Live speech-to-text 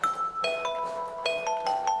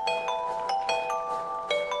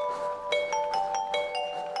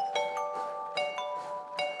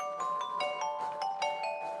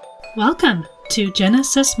Welcome to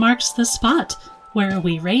Genesis Marks the Spot, where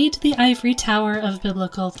we raid the ivory tower of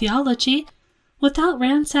biblical theology without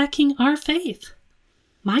ransacking our faith.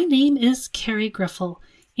 My name is Carrie Griffel,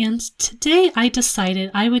 and today I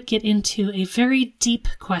decided I would get into a very deep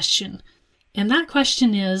question. And that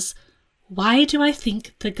question is, why do I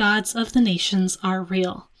think the gods of the nations are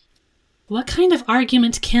real? What kind of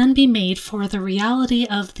argument can be made for the reality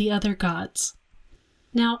of the other gods?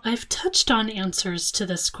 Now, I've touched on answers to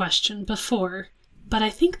this question before, but I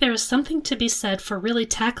think there is something to be said for really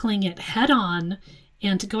tackling it head on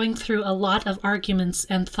and going through a lot of arguments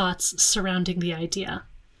and thoughts surrounding the idea.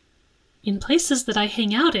 In places that I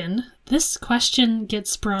hang out in, this question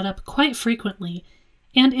gets brought up quite frequently,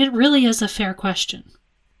 and it really is a fair question.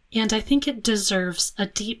 And I think it deserves a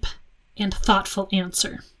deep and thoughtful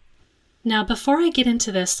answer. Now, before I get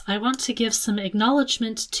into this, I want to give some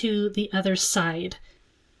acknowledgement to the other side.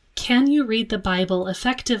 Can you read the Bible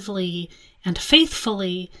effectively and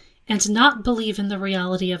faithfully and not believe in the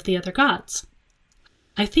reality of the other gods?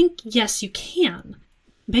 I think, yes, you can.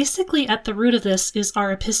 Basically, at the root of this is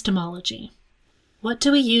our epistemology. What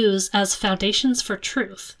do we use as foundations for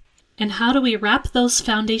truth? And how do we wrap those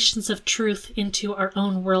foundations of truth into our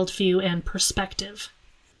own worldview and perspective?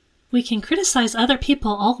 We can criticize other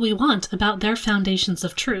people all we want about their foundations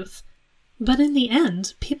of truth, but in the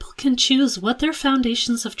end, people can choose what their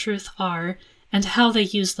foundations of truth are and how they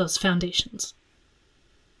use those foundations.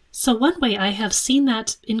 So one way I have seen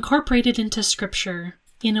that incorporated into Scripture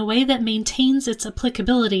in a way that maintains its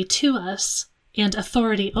applicability to us and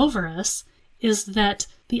authority over us is that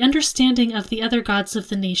the understanding of the other gods of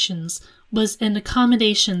the nations was an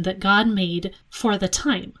accommodation that God made for the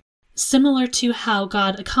time, similar to how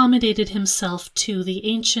God accommodated himself to the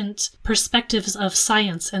ancient perspectives of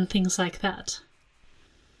science and things like that.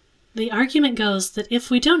 The argument goes that if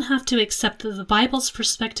we don't have to accept the Bible's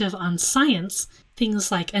perspective on science,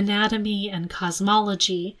 things like anatomy and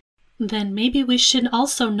cosmology, then maybe we should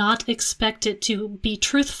also not expect it to be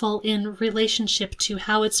truthful in relationship to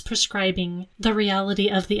how it's prescribing the reality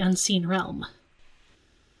of the unseen realm.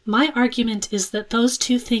 My argument is that those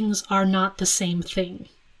two things are not the same thing.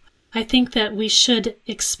 I think that we should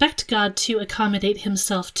expect God to accommodate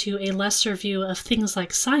himself to a lesser view of things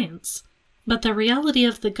like science, but the reality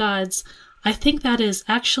of the gods, I think that is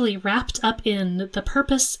actually wrapped up in the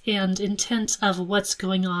purpose and intent of what's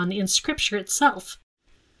going on in Scripture itself,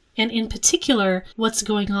 and in particular, what's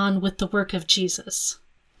going on with the work of Jesus.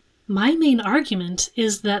 My main argument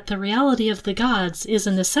is that the reality of the gods is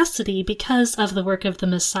a necessity because of the work of the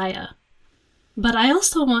Messiah. But I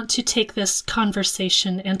also want to take this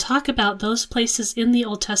conversation and talk about those places in the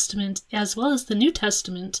Old Testament as well as the New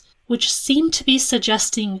Testament which seem to be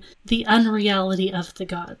suggesting the unreality of the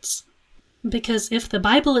gods. Because if the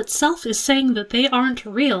Bible itself is saying that they aren't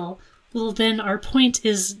real, well then our point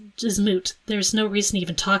is moot. There's no reason to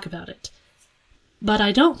even talk about it. But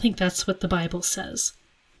I don't think that's what the Bible says.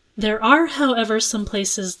 There are, however, some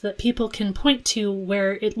places that people can point to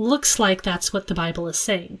where it looks like that's what the Bible is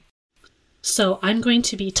saying. So I'm going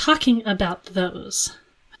to be talking about those.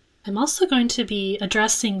 I'm also going to be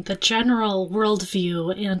addressing the general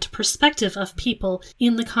worldview and perspective of people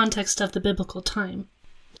in the context of the biblical time.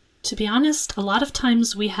 To be honest, a lot of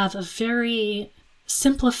times we have a very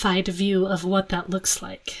simplified view of what that looks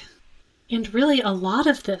like. And really a lot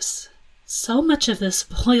of this, so much of this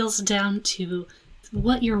boils down to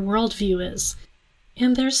what your worldview is.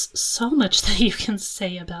 And there's so much that you can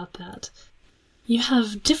say about that. You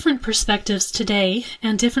have different perspectives today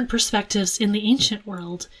and different perspectives in the ancient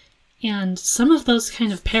world, and some of those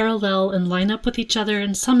kind of parallel and line up with each other,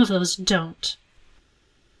 and some of those don't.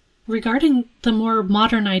 Regarding the more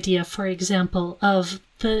modern idea, for example, of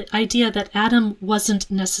the idea that Adam wasn't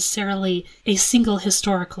necessarily a single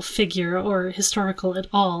historical figure or historical at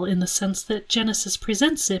all in the sense that Genesis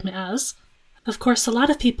presents him as, of course, a lot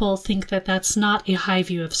of people think that that's not a high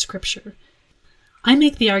view of Scripture. I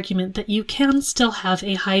make the argument that you can still have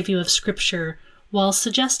a high view of Scripture while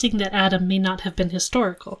suggesting that Adam may not have been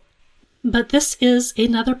historical. But this is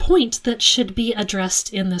another point that should be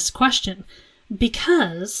addressed in this question,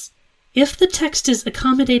 because if the text is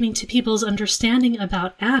accommodating to people's understanding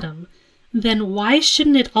about Adam, then why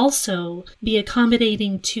shouldn't it also be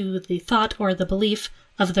accommodating to the thought or the belief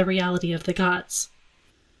of the reality of the gods?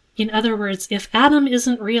 In other words, if Adam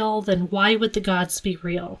isn't real, then why would the gods be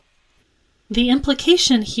real? The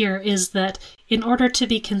implication here is that in order to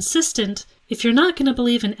be consistent, if you're not going to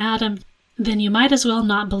believe in Adam, then you might as well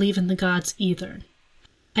not believe in the gods either.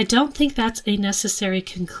 I don't think that's a necessary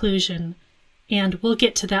conclusion, and we'll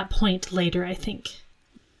get to that point later, I think.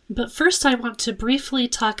 But first I want to briefly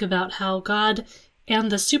talk about how God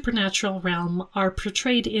and the supernatural realm are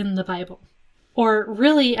portrayed in the Bible. Or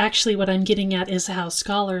really, actually, what I'm getting at is how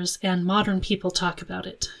scholars and modern people talk about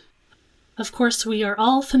it. Of course, we are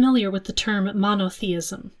all familiar with the term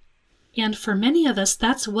monotheism. And for many of us,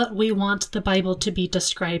 that's what we want the Bible to be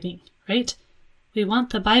describing, right? We want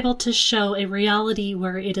the Bible to show a reality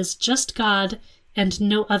where it is just God and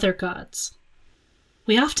no other gods.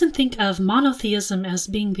 We often think of monotheism as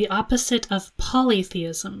being the opposite of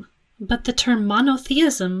polytheism, but the term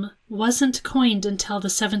monotheism wasn't coined until the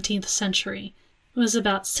 17th century. It was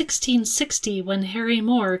about 1660 when Harry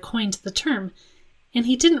Moore coined the term, and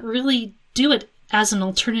he didn't really do it as an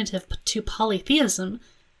alternative to polytheism,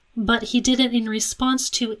 but he did it in response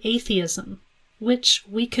to atheism, which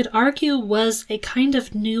we could argue was a kind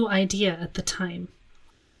of new idea at the time.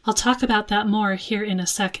 I'll talk about that more here in a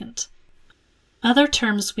second. Other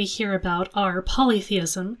terms we hear about are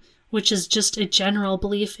polytheism, which is just a general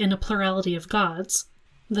belief in a plurality of gods.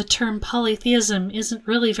 The term polytheism isn't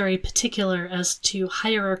really very particular as to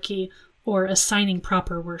hierarchy or assigning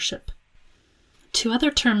proper worship. Two other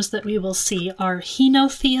terms that we will see are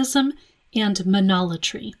henotheism and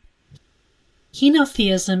monolatry.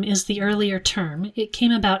 Henotheism is the earlier term. It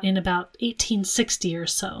came about in about 1860 or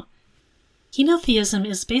so. Henotheism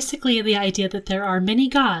is basically the idea that there are many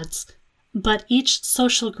gods, but each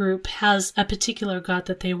social group has a particular god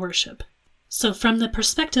that they worship. So from the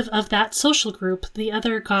perspective of that social group, the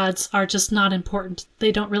other gods are just not important.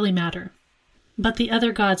 They don't really matter. But the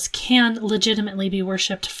other gods can legitimately be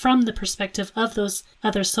worshipped from the perspective of those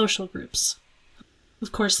other social groups.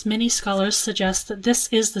 Of course, many scholars suggest that this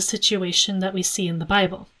is the situation that we see in the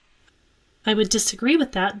Bible. I would disagree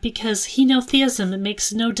with that because henotheism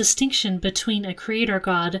makes no distinction between a creator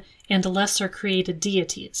god and lesser created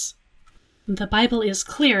deities. The Bible is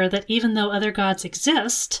clear that even though other gods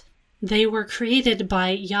exist, they were created by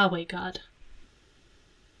Yahweh God.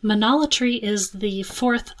 Monolatry is the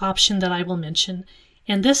fourth option that I will mention,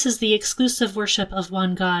 and this is the exclusive worship of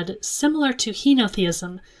one god, similar to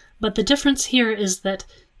henotheism, but the difference here is that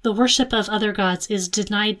the worship of other gods is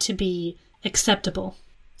denied to be acceptable.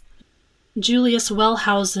 Julius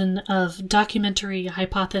Wellhausen of Documentary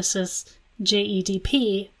Hypothesis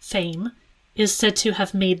JEDP fame is said to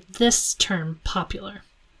have made this term popular.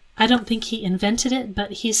 I don't think he invented it,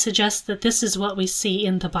 but he suggests that this is what we see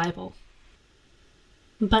in the Bible.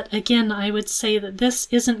 But again, I would say that this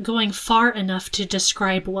isn't going far enough to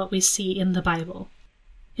describe what we see in the Bible.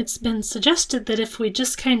 It's been suggested that if we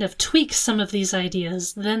just kind of tweak some of these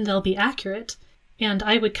ideas, then they'll be accurate, and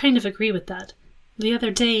I would kind of agree with that. The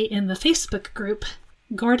other day in the Facebook group,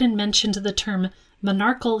 Gordon mentioned the term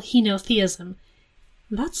monarchical henotheism.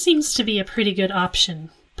 That seems to be a pretty good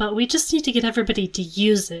option, but we just need to get everybody to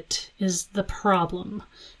use it, is the problem,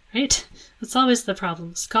 right? That's always the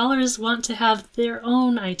problem. Scholars want to have their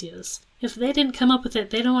own ideas. If they didn't come up with it,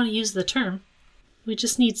 they don't want to use the term. We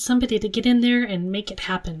just need somebody to get in there and make it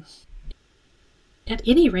happen. At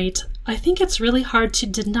any rate, I think it's really hard to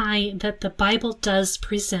deny that the Bible does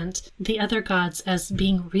present the other gods as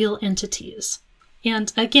being real entities.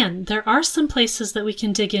 And again, there are some places that we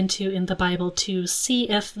can dig into in the Bible to see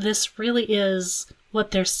if this really is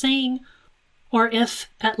what they're saying, or if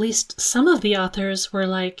at least some of the authors were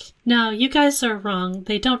like, no, you guys are wrong,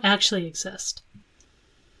 they don't actually exist.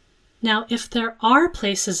 Now, if there are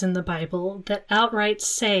places in the Bible that outright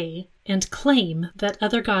say and claim that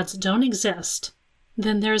other gods don't exist,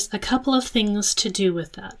 then there's a couple of things to do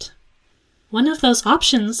with that. One of those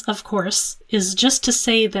options, of course, is just to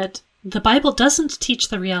say that the Bible doesn't teach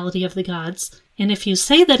the reality of the gods, and if you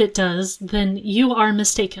say that it does, then you are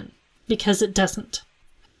mistaken, because it doesn't.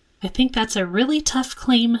 I think that's a really tough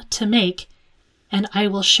claim to make, and I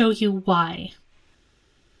will show you why.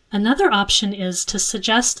 Another option is to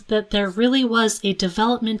suggest that there really was a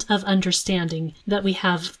development of understanding that we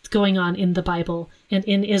have going on in the Bible and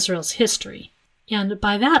in Israel's history. And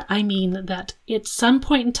by that I mean that at some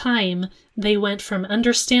point in time, they went from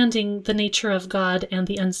understanding the nature of God and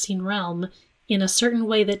the unseen realm in a certain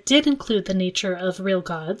way that did include the nature of real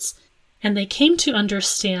gods, and they came to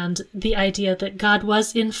understand the idea that God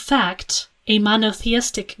was in fact a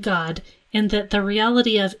monotheistic God, and that the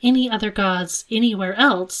reality of any other gods anywhere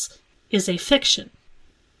else is a fiction.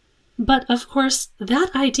 But of course,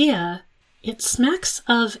 that idea, it smacks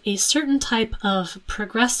of a certain type of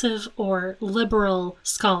progressive or liberal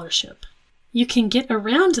scholarship. You can get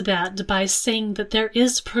around that by saying that there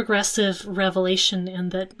is progressive revelation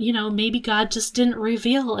and that, maybe God just didn't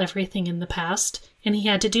reveal everything in the past and he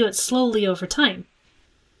had to do it slowly over time.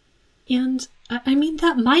 And,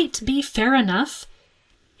 that might be fair enough.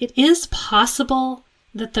 It is possible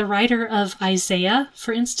that the writer of Isaiah,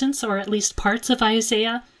 for instance, or at least parts of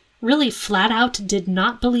Isaiah, really flat out did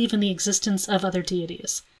not believe in the existence of other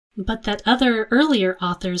deities, but that other earlier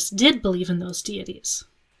authors did believe in those deities.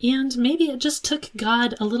 And maybe it just took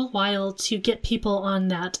God a little while to get people on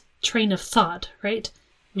that train of thought, right?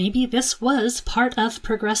 Maybe this was part of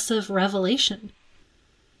progressive revelation.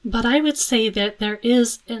 But I would say that there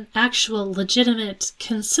is an actual, legitimate,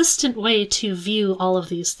 consistent way to view all of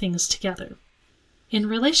these things together. In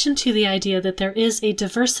relation to the idea that there is a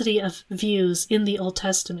diversity of views in the Old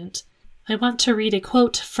Testament, I want to read a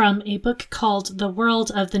quote from a book called The World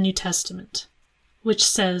of the New Testament, which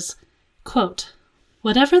says, quote,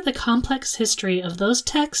 "Whatever the complex history of those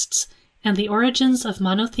texts and the origins of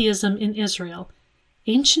monotheism in Israel,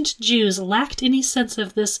 ancient Jews lacked any sense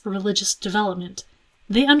of this religious development.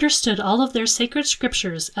 They understood all of their sacred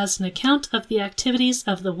scriptures as an account of the activities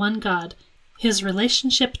of the one God, his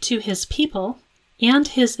relationship to his people, and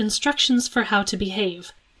his instructions for how to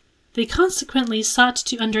behave. They consequently sought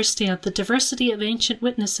to understand the diversity of ancient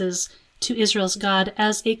witnesses to Israel's God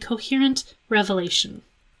as a coherent revelation."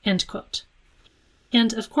 End quote.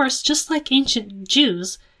 And of course, just like ancient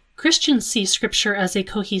Jews, Christians see Scripture as a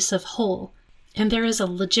cohesive whole, and there is a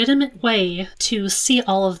legitimate way to see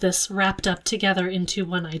all of this wrapped up together into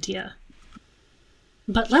one idea.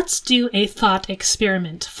 But let's do a thought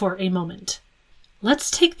experiment for a moment.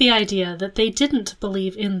 Let's take the idea that they didn't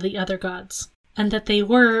believe in the other gods, and that they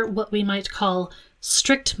were what we might call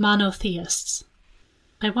strict monotheists.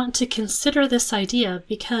 I want to consider this idea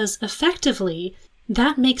because effectively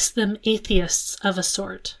that makes them atheists of a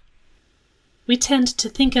sort. We tend to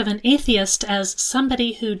think of an atheist as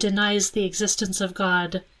somebody who denies the existence of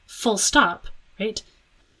God full stop, right?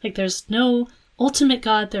 Like there's no ultimate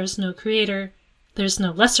God, there's no creator, there's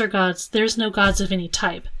no lesser gods, there's no gods of any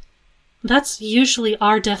type. That's usually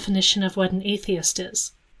our definition of what an atheist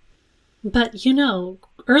is. But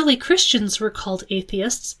early Christians were called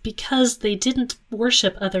atheists because they didn't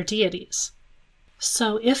worship other deities.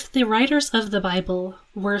 So if the writers of the Bible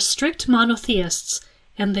were strict monotheists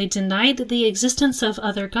and they denied the existence of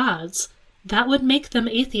other gods, that would make them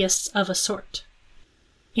atheists of a sort.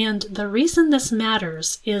 And the reason this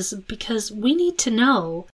matters is because we need to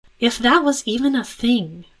know if that was even a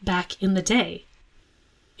thing back in the day.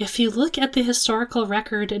 If you look at the historical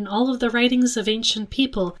record and all of the writings of ancient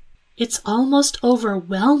people, it's almost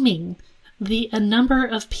overwhelming the number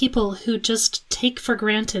of people who just take for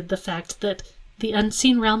granted the fact that the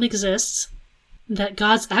unseen realm exists, that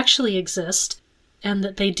gods actually exist, and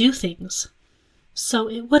that they do things. So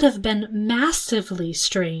it would have been massively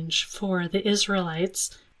strange for the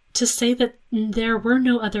Israelites to say that there were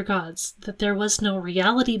no other gods, that there was no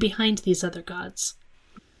reality behind these other gods.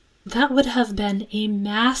 That would have been a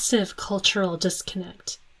massive cultural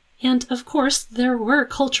disconnect. And of course, there were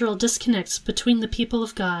cultural disconnects between the people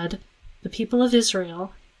of God, the people of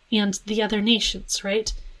Israel, and the other nations,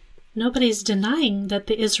 right? Nobody's denying that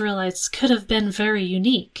the Israelites could have been very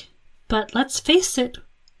unique. But let's face it,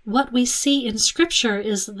 what we see in Scripture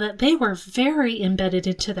is that they were very embedded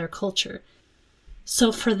into their culture.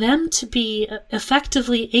 So for them to be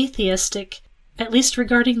effectively atheistic, at least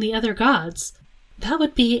regarding the other gods, that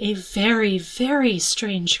would be a very, very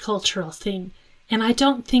strange cultural thing. And I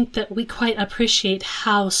don't think that we quite appreciate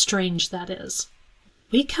how strange that is.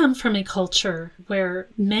 We come from a culture where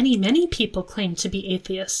many, many people claim to be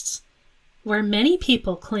atheists, where many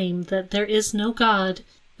people claim that there is no God,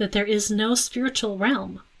 that there is no spiritual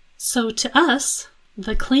realm. So to us,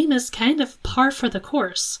 the claim is kind of par for the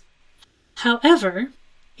course. However,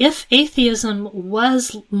 if atheism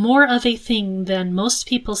was more of a thing than most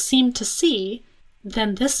people seem to see,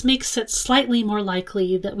 then this makes it slightly more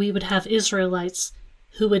likely that we would have Israelites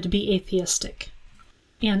who would be atheistic.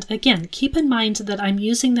 And again, keep in mind that I'm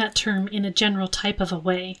using that term in a general type of a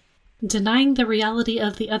way. Denying the reality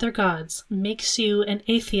of the other gods makes you an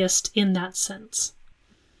atheist in that sense.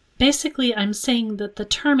 Basically, I'm saying that the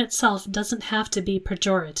term itself doesn't have to be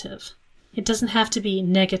pejorative. It doesn't have to be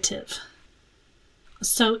negative.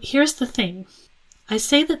 So here's the thing. I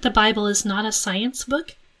say that the Bible is not a science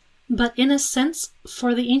book, but in a sense,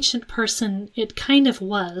 for the ancient person, it kind of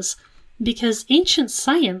was, because ancient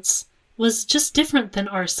science was just different than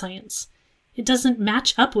our science. It doesn't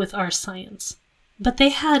match up with our science. But they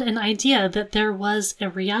had an idea that there was a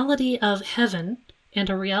reality of heaven and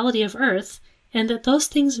a reality of earth, and that those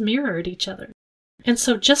things mirrored each other. And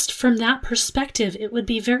so just from that perspective, it would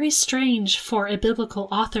be very strange for a biblical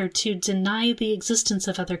author to deny the existence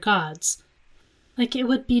of other gods. Like, it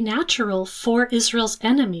would be natural for Israel's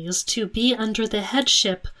enemies to be under the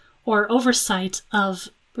headship or oversight of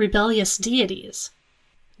rebellious deities.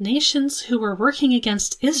 nations who were working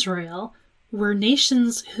against Israel were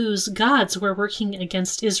nations whose gods were working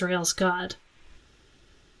against Israel's God.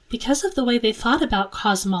 Because of the way they thought about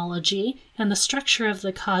cosmology and the structure of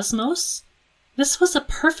the cosmos, this was a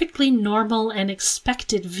perfectly normal and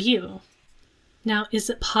expected view. Now, is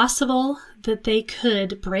it possible that they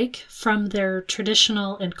could break from their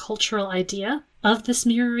traditional and cultural idea of this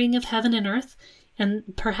mirroring of heaven and earth, and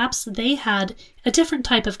perhaps they had a different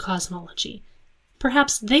type of cosmology?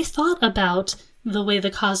 Perhaps they thought about the way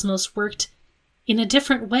the cosmos worked in a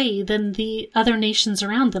different way than the other nations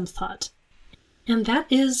around them thought. And that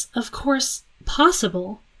is, of course,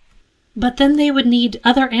 possible, but then they would need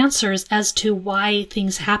other answers as to why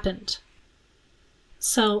things happened.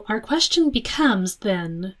 So our question becomes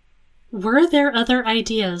then, were there other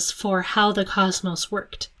ideas for how the cosmos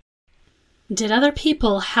worked? Did other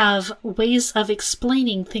people have ways of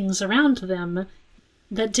explaining things around them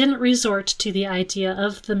that didn't resort to the idea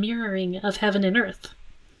of the mirroring of heaven and earth?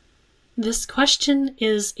 This question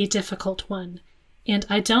is a difficult one, and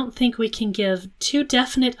I don't think we can give too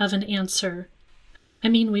definite of an answer. I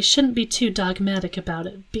mean, we shouldn't be too dogmatic about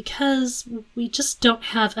it, because we just don't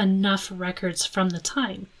have enough records from the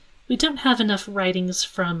time. We don't have enough writings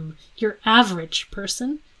from your average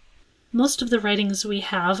person. Most of the writings we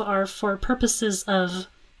have are for purposes of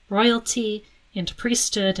royalty and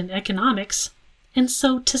priesthood and economics, and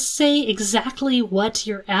so to say exactly what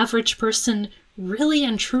your average person really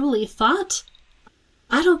and truly thought,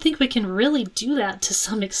 I don't think we can really do that to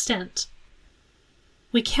some extent.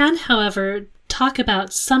 We can, however, talk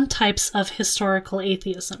about some types of historical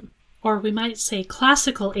atheism, or we might say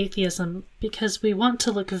classical atheism, because we want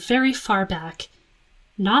to look very far back,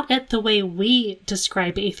 not at the way we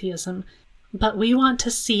describe atheism, but we want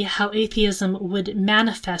to see how atheism would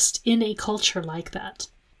manifest in a culture like that,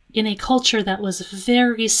 in a culture that was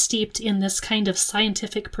very steeped in this kind of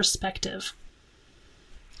scientific perspective.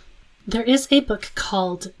 There is a book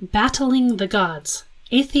called Battling the Gods,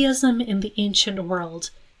 Atheism in the Ancient World.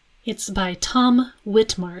 It's by Tom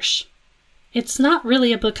Whitmarsh. It's not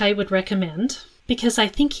really a book I would recommend, because I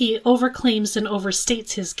think he overclaims and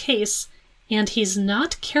overstates his case, and he's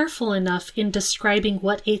not careful enough in describing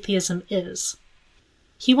what atheism is.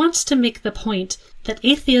 He wants to make the point that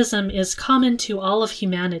atheism is common to all of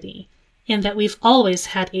humanity, and that we've always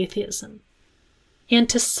had atheism. And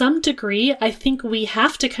to some degree, I think we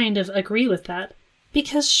have to kind of agree with that,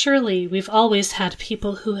 because surely we've always had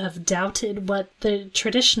people who have doubted what the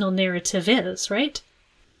traditional narrative is, right?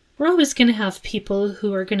 We're always going to have people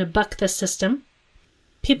who are going to buck the system,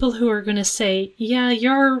 people who are going to say, yeah,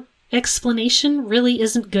 your explanation really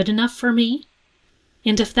isn't good enough for me.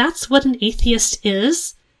 And if that's what an atheist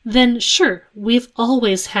is, then sure, we've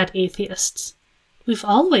always had atheists. We've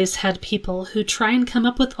always had people who try and come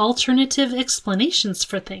up with alternative explanations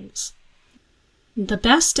for things. The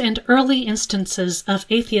best and early instances of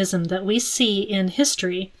atheism that we see in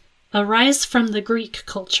history arise from the Greek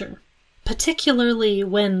culture, particularly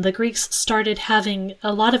when the Greeks started having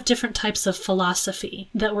a lot of different types of philosophy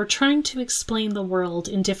that were trying to explain the world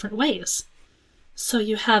in different ways. So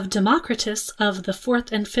you have Democritus of the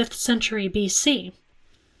 4th and 5th century BC.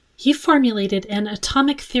 He formulated an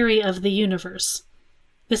atomic theory of the universe.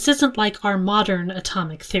 This isn't like our modern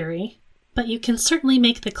atomic theory, but you can certainly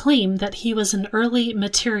make the claim that he was an early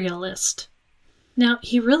materialist. Now,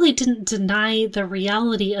 he really didn't deny the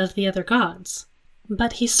reality of the other gods,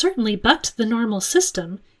 but he certainly bucked the normal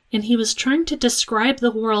system, and he was trying to describe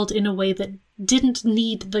the world in a way that didn't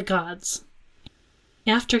need the gods.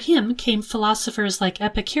 After him came philosophers like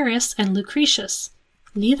Epicurus and Lucretius,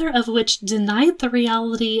 neither of which denied the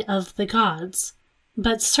reality of the gods,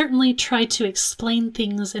 but certainly tried to explain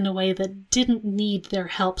things in a way that didn't need their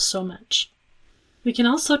help so much. We can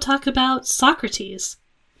also talk about Socrates.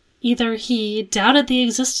 Either he doubted the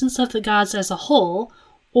existence of the gods as a whole,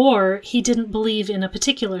 or he didn't believe in a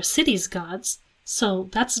particular city's gods, so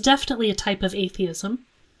that's definitely a type of atheism.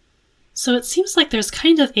 So it seems like there's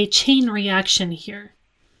kind of a chain reaction here.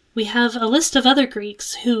 We have a list of other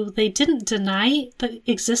Greeks who they didn't deny the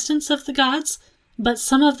existence of the gods, but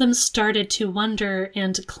some of them started to wonder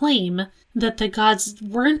and claim that the gods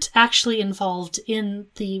weren't actually involved in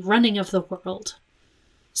the running of the world.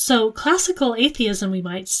 So classical atheism, we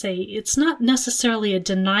might say, it's not necessarily a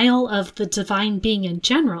denial of the divine being in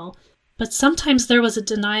general, but sometimes there was a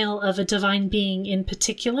denial of a divine being in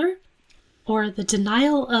particular, or the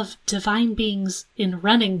denial of divine beings in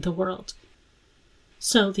running the world.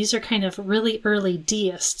 So these are kind of really early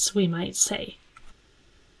deists, we might say.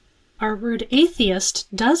 Our word atheist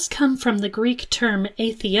does come from the Greek term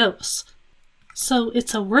atheos, So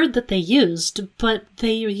it's a word that they used, but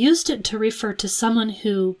they used it to refer to someone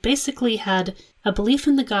who basically had a belief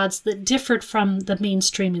in the gods that differed from the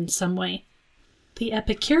mainstream in some way. The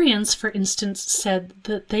Epicureans, for instance, said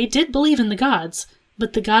that they did believe in the gods,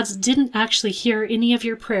 but the gods didn't actually hear any of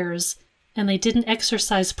your prayers, and they didn't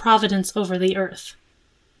exercise providence over the earth.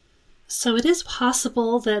 So it is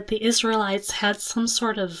possible that the Israelites had some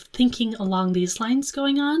sort of thinking along these lines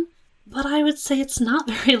going on, but I would say it's not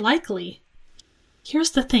very likely.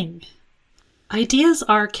 Here's the thing. Ideas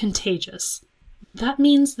are contagious. That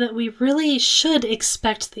means that we really should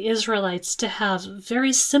expect the Israelites to have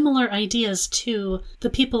very similar ideas to the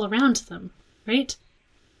people around them, right?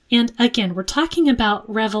 And again, we're talking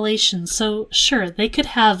about revelation, so sure, they could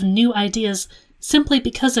have new ideas simply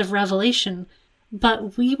because of revelation,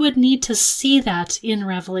 but we would need to see that in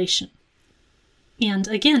revelation. And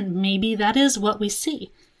again, maybe that is what we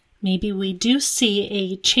see. Maybe we do see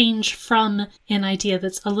a change from an idea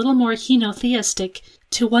that's a little more henotheistic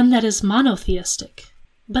to one that is monotheistic.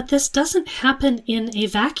 But this doesn't happen in a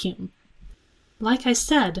vacuum. Like I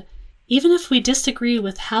said, even if we disagree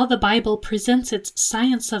with how the Bible presents its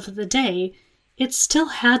science of the day, it still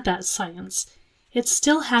had that science. It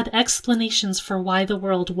still had explanations for why the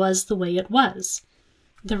world was the way it was.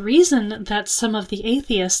 The reason that some of the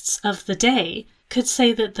atheists of the day could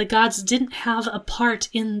say that the gods didn't have a part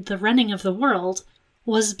in the running of the world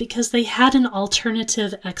was because they had an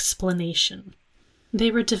alternative explanation.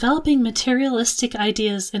 They were developing materialistic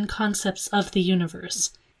ideas and concepts of the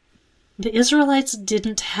universe. The Israelites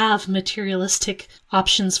didn't have materialistic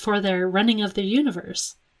options for their running of the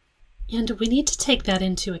universe. And we need to take that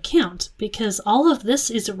into account because all of this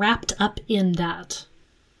is wrapped up in that.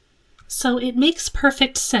 So it makes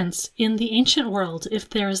perfect sense in the ancient world if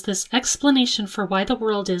there is this explanation for why the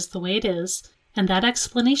world is the way it is, and that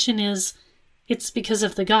explanation is, it's because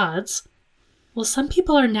of the gods. Well, some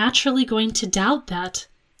people are naturally going to doubt that.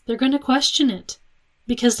 They're going to question it,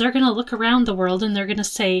 because they're going to look around the world and they're going to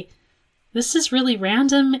say, this is really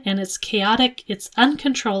random and it's chaotic, it's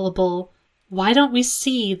uncontrollable. Why don't we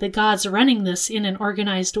see the gods running this in an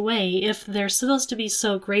organized way if they're supposed to be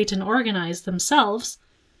so great and organized themselves?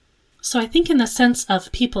 So I think in the sense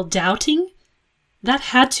of people doubting, that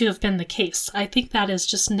had to have been the case. I think that is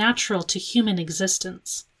just natural to human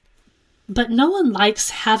existence. But no one likes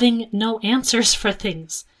having no answers for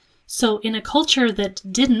things. So in a culture that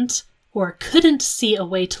didn't or couldn't see a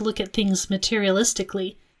way to look at things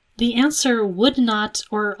materialistically, the answer would not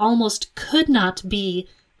or almost could not be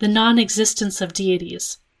the non-existence of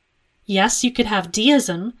deities. Yes, you could have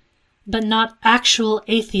deism, but not actual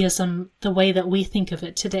atheism the way that we think of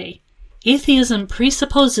it today. Atheism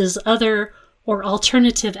presupposes other or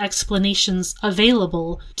alternative explanations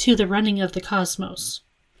available to the running of the cosmos.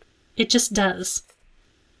 It just does.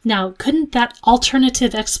 Now, couldn't that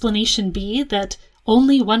alternative explanation be that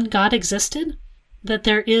only one God existed? That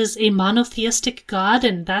there is a monotheistic God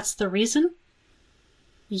and that's the reason?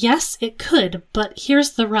 Yes, it could, but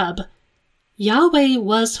here's the rub. Yahweh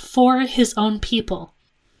was for his own people.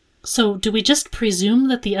 So do we just presume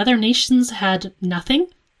that the other nations had nothing?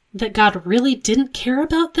 That God really didn't care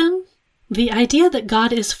about them? The idea that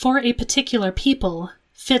God is for a particular people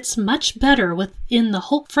fits much better within the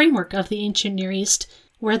whole framework of the ancient Near East,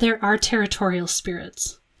 where there are territorial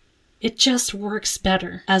spirits. It just works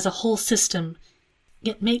better as a whole system.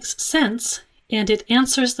 It makes sense, and it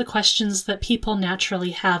answers the questions that people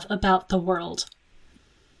naturally have about the world.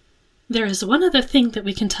 There is one other thing that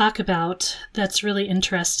we can talk about that's really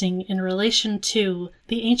interesting in relation to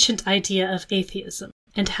the ancient idea of atheism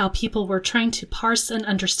and how people were trying to parse and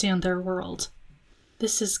understand their world.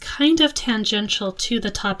 This is kind of tangential to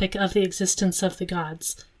the topic of the existence of the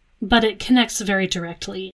gods, but it connects very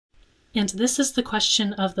directly. And this is the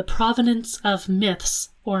question of the provenance of myths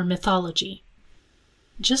or mythology.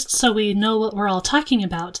 Just so we know what we're all talking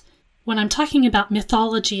about, when I'm talking about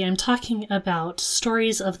mythology, I'm talking about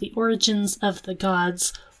stories of the origins of the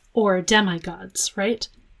gods or demigods, right?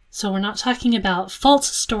 So we're not talking about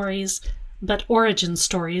false stories, but origin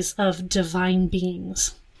stories of divine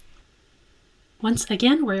beings. Once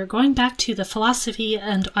again, we're going back to the philosophy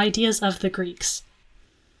and ideas of the Greeks.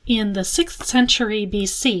 In the 6th century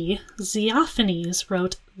BC, Xenophanes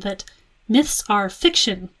wrote that myths are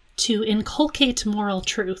fiction to inculcate moral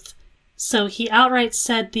truth. So he outright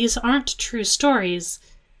said these aren't true stories,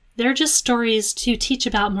 they're just stories to teach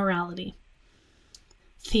about morality.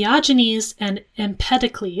 Theogenes and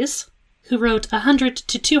Empedocles, who wrote 100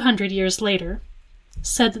 to 200 years later,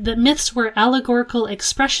 said that myths were allegorical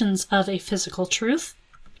expressions of a physical truth.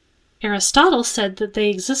 Aristotle said that they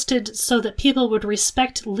existed so that people would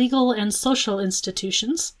respect legal and social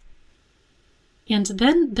institutions. And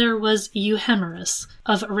then there was Euhemerus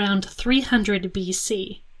of around 300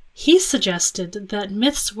 BC. He suggested that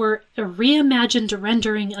myths were a reimagined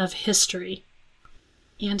rendering of history.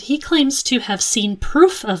 And he claims to have seen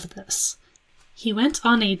proof of this. He went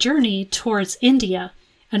on a journey towards India,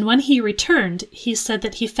 and when he returned, he said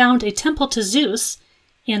that he found a temple to Zeus,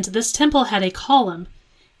 and this temple had a column,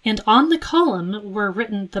 and on the column were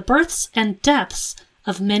written the births and deaths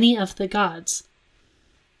of many of the gods.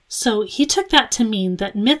 So he took that to mean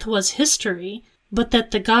that myth was history, but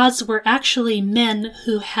that the gods were actually men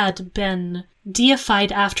who had been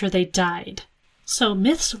deified after they died. So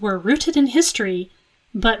myths were rooted in history,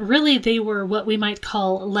 but really they were what we might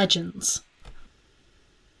call legends.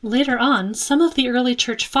 Later on, some of the early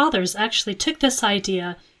church fathers actually took this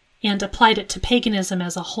idea and applied it to paganism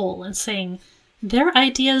as a whole, and saying, their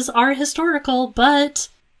ideas are historical, but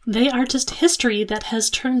they are just history that has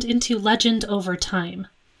turned into legend over time.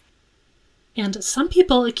 And some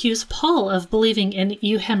people accuse Paul of believing in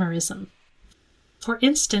euhemerism. For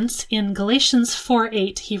instance, in Galatians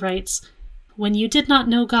 4:8 he writes, "When you did not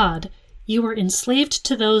know God, you were enslaved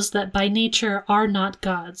to those that by nature are not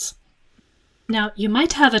gods." Now, you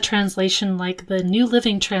might have a translation like the New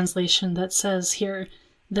Living Translation that says here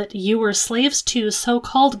that you were slaves to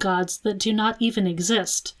so-called gods that do not even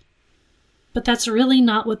exist. But that's really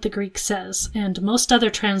not what the Greek says, and most other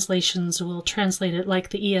translations will translate it like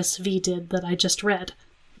the ESV did that I just read.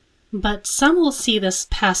 But some will see this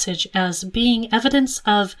passage as being evidence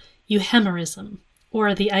of euhemerism,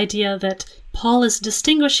 or the idea that Paul is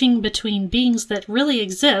distinguishing between beings that really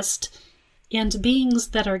exist and beings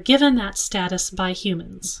that are given that status by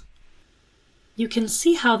humans. You can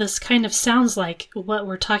see how this kind of sounds like what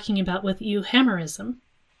we're talking about with euhemerism,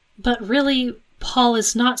 but really Paul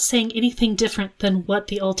is not saying anything different than what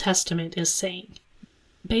the Old Testament is saying.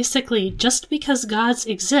 Basically, just because gods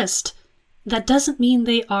exist, that doesn't mean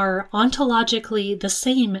they are ontologically the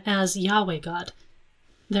same as Yahweh God.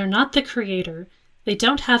 They're not the creator, they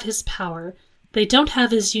don't have his power, they don't have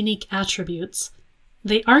his unique attributes,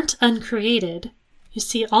 they aren't uncreated. You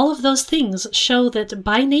see, all of those things show that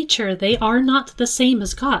by nature they are not the same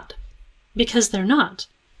as God, because they're not.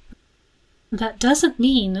 That doesn't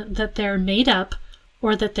mean that they're made up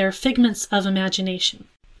or that they're figments of imagination.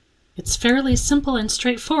 It's fairly simple and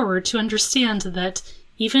straightforward to understand that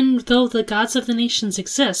even though the gods of the nations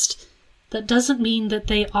exist, that doesn't mean that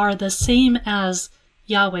they are the same as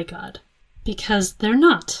Yahweh God, because they're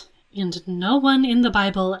not, and no one in the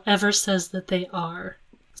Bible ever says that they are.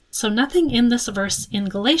 So nothing in this verse in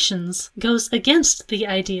Galatians goes against the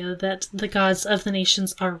idea that the gods of the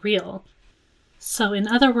nations are real. So in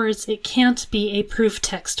other words, it can't be a proof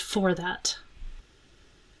text for that.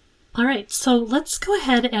 Alright, so let's go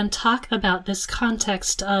ahead and talk about this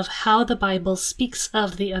context of how the Bible speaks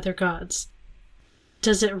of the other gods.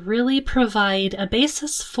 Does it really provide a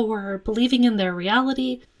basis for believing in their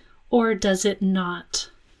reality, or does it not?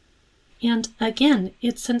 And again,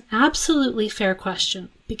 it's an absolutely fair question,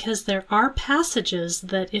 because there are passages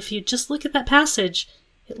that if you just look at that passage,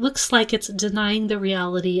 it looks like it's denying the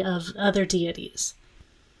reality of other deities.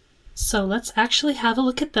 So let's actually have a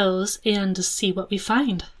look at those and see what we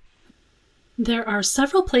find. There are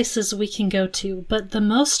several places we can go to, but the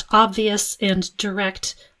most obvious and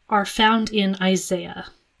direct are found in Isaiah.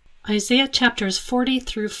 Isaiah chapters 40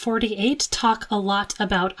 through 48 talk a lot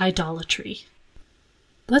about idolatry.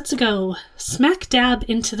 Let's go smack dab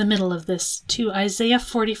into the middle of this to Isaiah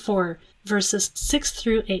 44, verses 6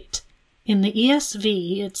 through 8. In the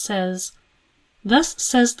ESV, it says, "Thus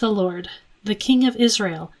says the Lord, the King of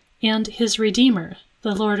Israel, and his Redeemer,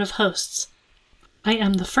 the Lord of hosts. I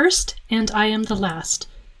am the first, and I am the last.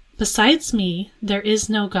 Besides me, there is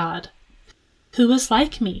no God. Who is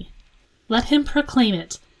like me? Let him proclaim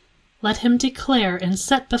it. Let him declare and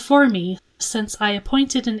set before me, since I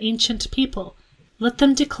appointed an ancient people. Let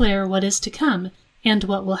them declare what is to come, and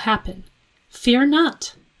what will happen. Fear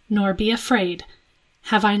not, nor be afraid.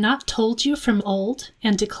 Have I not told you from old,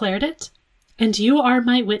 and declared it? And you are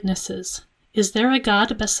my witnesses. Is there a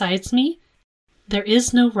God besides me? There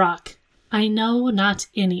is no rock. I know not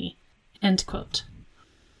any." End quote.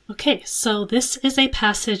 Okay, so this is a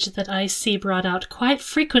passage that I see brought out quite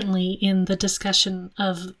frequently in the discussion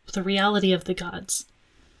of the reality of the gods.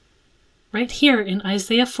 Right here in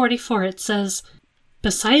Isaiah 44 it says,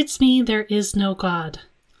 "Besides me there is no God."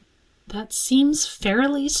 That seems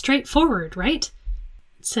fairly straightforward, right?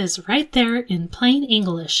 It says right there in plain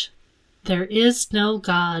English, there is no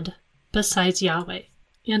God besides Yahweh.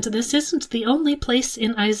 And this isn't the only place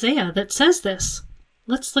in Isaiah that says this.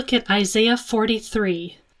 Let's look at Isaiah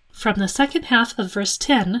 43. From the second half of verse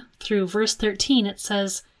 10 through verse 13 it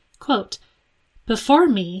says, quote, Before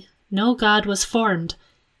me no God was formed,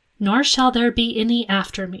 nor shall there be any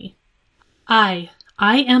after me. I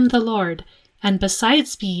am the Lord, and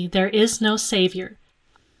besides me there is no Savior.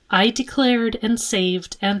 I declared and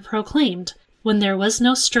saved and proclaimed when there was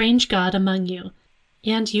no strange God among you.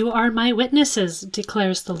 And you are my witnesses,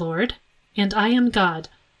 declares the Lord, and I am God.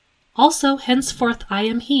 Also henceforth I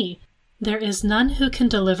am He. There is none who can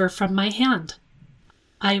deliver from my hand.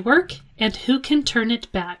 I work, and who can turn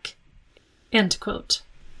it back? End quote.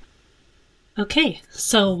 Okay,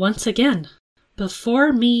 so once again,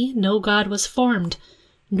 before me no God was formed,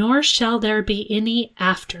 nor shall there be any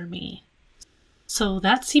after me. So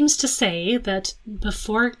that seems to say that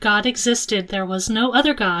before God existed there was no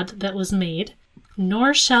other God that was made,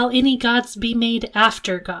 nor shall any gods be made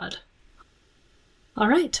after God. All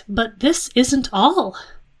right, but this isn't all.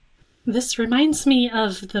 This reminds me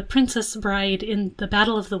of the Princess Bride in the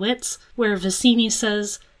Battle of the Wits, where Vizzini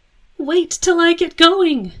says, "Wait till I get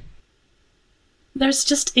going." There's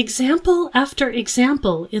just example after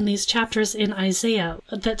example in these chapters in Isaiah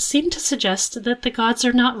that seem to suggest that the gods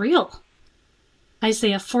are not real.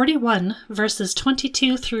 Isaiah 41, verses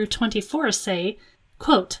 22 through 24 say,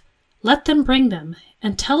 quote, "Let them bring them,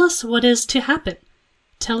 and tell us what is to happen.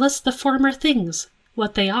 Tell us the former things,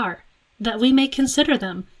 what they are, that we may consider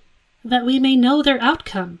them, that we may know their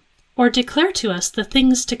outcome, or declare to us the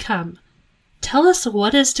things to come. Tell us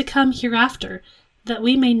what is to come hereafter, that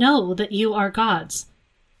we may know that you are gods.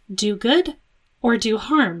 Do good, or do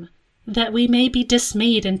harm, that we may be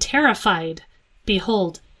dismayed and terrified.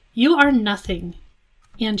 Behold, you are nothing,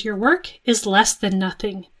 and your work is less than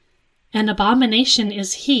nothing. An abomination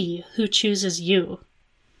is he who chooses you."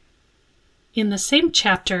 In the same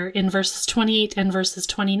chapter, in verses 28 and verses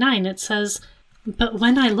 29, it says, "But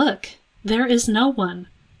when I look, there is no one.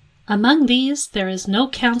 Among these there is no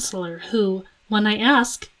counselor who, when I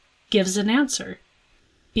ask, gives an answer.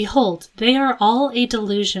 Behold, they are all a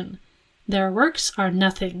delusion. Their works are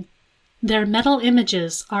nothing. Their metal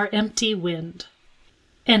images are empty wind."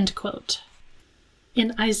 End quote.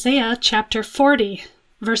 In Isaiah chapter 40,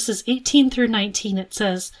 verses 18 through 19, it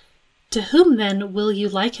says, "To whom then will you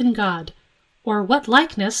liken God, or what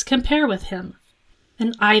likeness compare with him?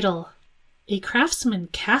 An idol. A craftsman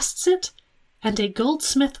casts it, and a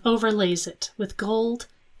goldsmith overlays it with gold,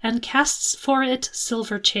 and casts for it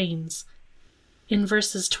silver chains." In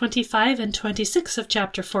verses 25 and 26 of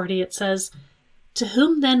chapter 40 it says, "To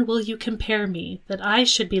whom then will you compare me, that I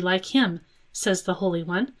should be like him, says the Holy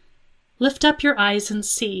One? Lift up your eyes and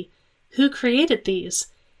see, who created these?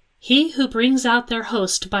 He who brings out their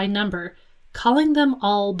host by number, calling them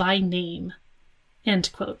all by name."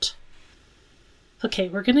 End quote. Okay,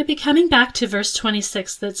 we're going to be coming back to verse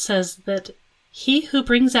 26 that says that he who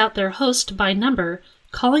brings out their host by number,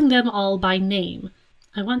 calling them all by name.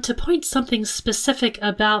 I want to point something specific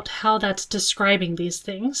about how that's describing these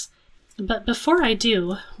things. But before I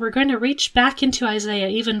do, we're going to reach back into Isaiah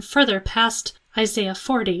even further past Isaiah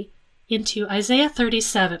 40, into Isaiah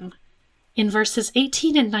 37. In verses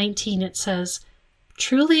 18 and 19 it says,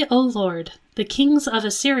 "Truly, O Lord, the kings of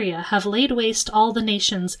Assyria have laid waste all the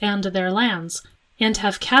nations and their lands, and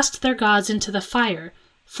have cast their gods into the fire,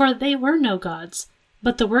 for they were no gods,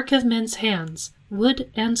 but the work of men's hands,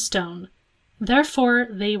 wood and stone. Therefore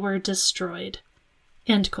they were destroyed."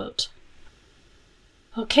 End quote.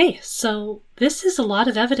 Okay, so this is a lot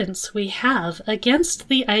of evidence we have against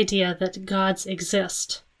the idea that gods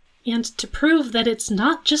exist. And to prove that it's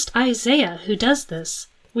not just Isaiah who does this,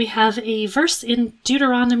 we have a verse in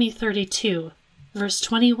Deuteronomy 32, verse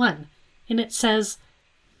 21, and it says,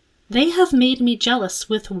 "They have made me jealous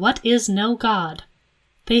with what is no God.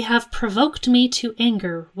 They have provoked me to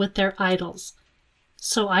anger with their idols.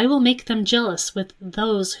 So I will make them jealous with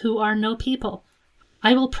those who are no people.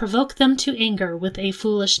 I will provoke them to anger with a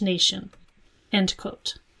foolish nation." End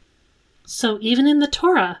quote. So even in the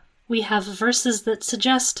Torah, we have verses that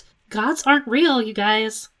suggest gods aren't real, you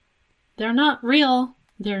guys. They're not real.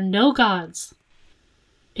 They're no gods.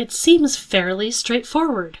 It seems fairly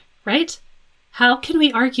straightforward, right? How can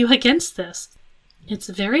we argue against this? It's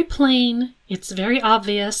very plain. It's very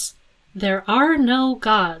obvious. There are no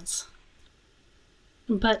gods.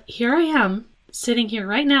 But here I am, sitting here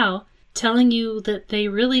right now, telling you that they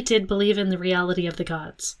really did believe in the reality of the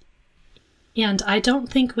gods. And I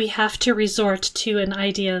don't think we have to resort to an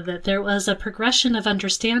idea that there was a progression of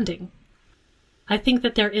understanding. I think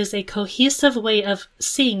that there is a cohesive way of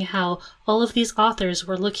seeing how all of these authors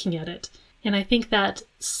were looking at it, and I think that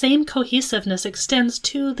same cohesiveness extends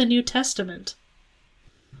to the New Testament.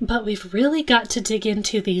 But we've really got to dig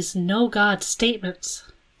into these no God statements.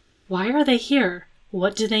 Why are they here?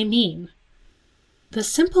 What do they mean? The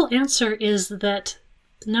simple answer is that,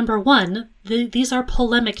 number one, these are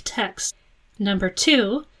polemic texts. Number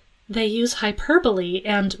two, they use hyperbole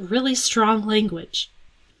and really strong language.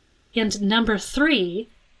 And number three,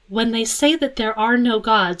 when they say that there are no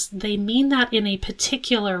gods, they mean that in a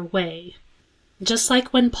particular way. Just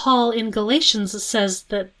like when Paul in Galatians says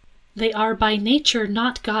that they are by nature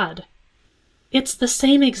not God. It's the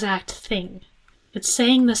same exact thing. It's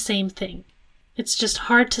saying the same thing. It's just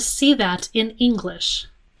hard to see that in English.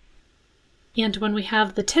 And when we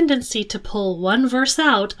have the tendency to pull one verse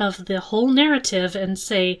out of the whole narrative and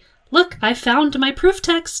say, "Look, I found my proof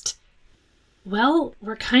text," well,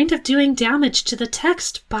 we're kind of doing damage to the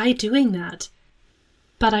text by doing that.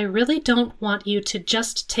 But I really don't want you to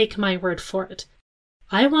just take my word for it.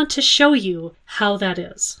 I want to show you how that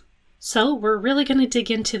is. So we're really going to dig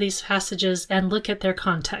into these passages and look at their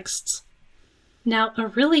contexts. Now, a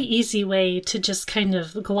really easy way to just kind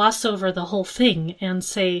of gloss over the whole thing and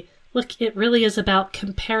say, look, it really is about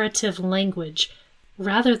comparative language,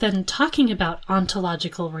 rather than talking about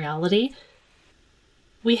ontological reality,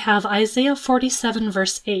 we have Isaiah 47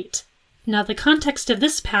 verse 8. Now, the context of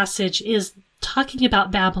this passage is talking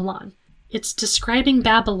about Babylon. It's describing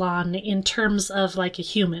Babylon in terms of like a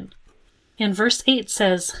human. And verse 8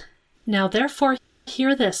 says, "Now therefore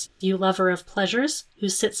hear this, you lover of pleasures, who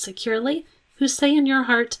sit securely, who say in your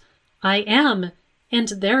heart, I am, and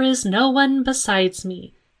there is no one besides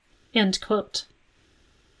me." End quote.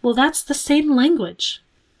 Well, that's the same language.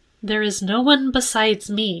 There is no one besides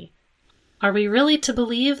me. Are we really to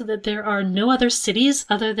believe that there are no other cities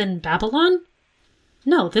other than Babylon?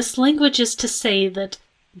 No, this language is to say that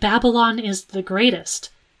Babylon is the greatest,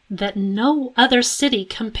 that no other city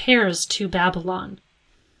compares to Babylon.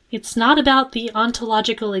 It's not about the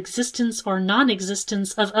ontological existence or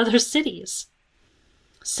non-existence of other cities.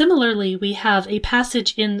 Similarly, we have a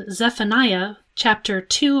passage in Zephaniah chapter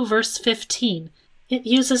 2, verse 15. It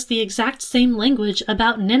uses the exact same language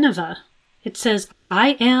about Nineveh. It says,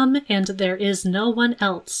 "I am, and there is no one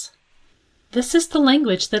else." This is the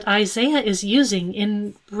language that Isaiah is using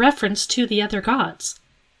in reference to the other gods.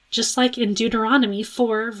 Just like in Deuteronomy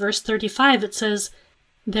 4, verse 35, it says,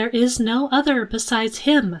 "There is no other besides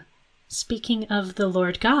him," speaking of the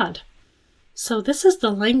Lord God. So this is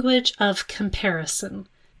the language of comparison.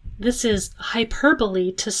 This is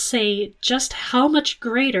hyperbole to say just how much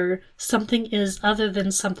greater something is other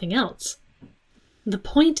than something else. The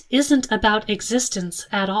point isn't about existence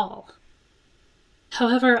at all.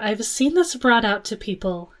 However, I've seen this brought out to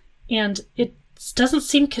people, and it doesn't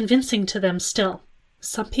seem convincing to them still.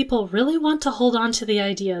 Some people really want to hold on to the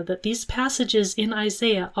idea that these passages in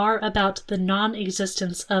Isaiah are about the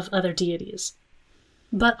non-existence of other deities.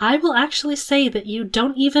 But I will actually say that you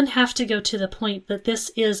don't even have to go to the point that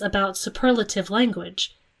this is about superlative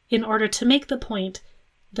language in order to make the point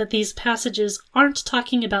that these passages aren't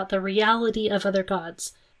talking about the reality of other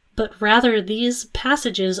gods, but rather these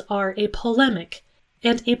passages are a polemic,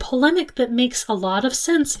 and a polemic that makes a lot of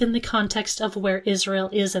sense in the context of where Israel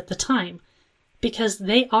is at the time, because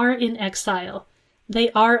they are in exile. They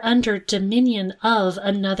are under dominion of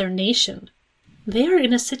another nation. They are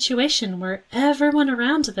in a situation where everyone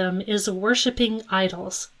around them is worshiping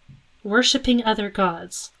idols, worshiping other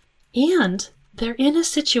gods. And they're in a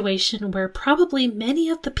situation where probably many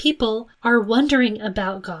of the people are wondering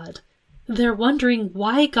about God. They're wondering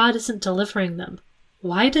why God isn't delivering them.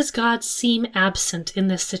 Why does God seem absent in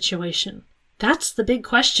this situation? That's the big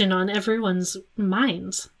question on everyone's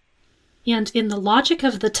minds. And in the logic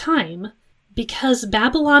of the time, because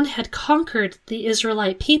Babylon had conquered the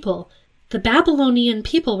Israelite people, the Babylonian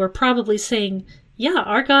people were probably saying, "Yeah,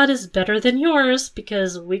 our God is better than yours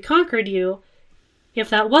because we conquered you. If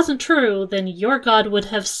that wasn't true, then your God would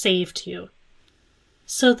have saved you."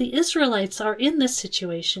 So the Israelites are in this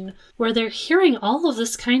situation where they're hearing all of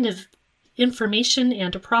this kind of information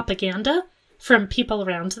and propaganda from people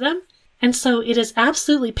around them. And so it is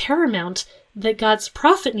absolutely paramount that God's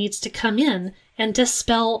prophet needs to come in and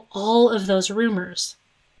dispel all of those rumors.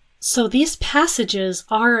 So these passages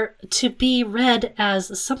are to be read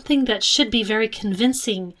as something that should be very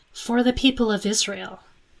convincing for the people of Israel.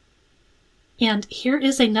 And here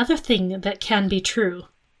is another thing that can be true.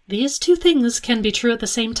 These two things can be true at the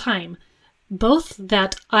same time. Both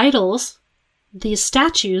that idols, these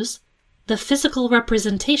statues, the physical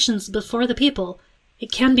representations before the people,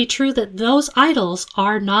 it can be true that those idols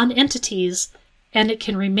are non-entities, and it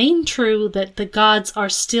can remain true that the gods are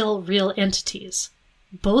still real entities.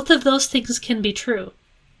 Both of those things can be true.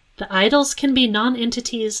 The idols can be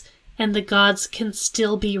non-entities, and the gods can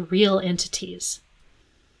still be real entities.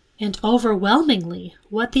 And overwhelmingly,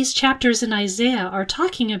 what these chapters in Isaiah are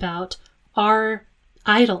talking about are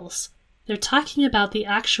idols. They're talking about the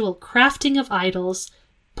actual crafting of idols,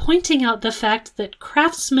 pointing out the fact that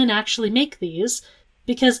craftsmen actually make these,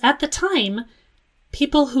 because at the time,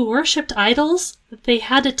 people who worshipped idols, they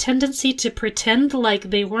had a tendency to pretend like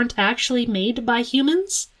they weren't actually made by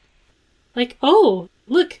humans. Like, oh,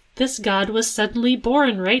 look, this god was suddenly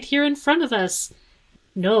born right here in front of us.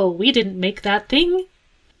 No, we didn't make that thing.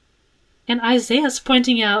 And Isaiah's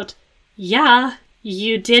pointing out, yeah,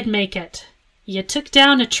 you did make it. You took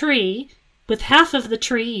down a tree. With half of the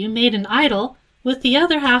tree, you made an idol. With the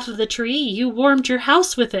other half of the tree, you warmed your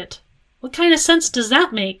house with it. What kind of sense does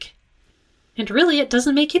that make? And really, it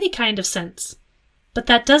doesn't make any kind of sense. But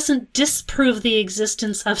that doesn't disprove the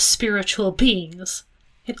existence of spiritual beings.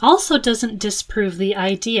 It also doesn't disprove the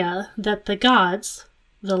idea that the gods,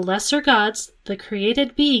 the lesser gods, the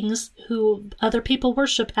created beings who other people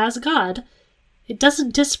worship as God, it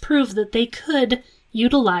doesn't disprove that they could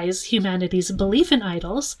utilize humanity's belief in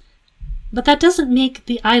idols, but that doesn't make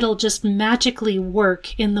the idol just magically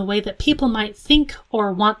work in the way that people might think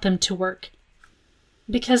or want them to work.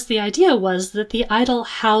 Because the idea was that the idol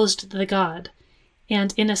housed the god,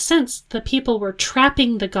 and in a sense, the people were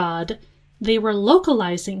trapping the god, they were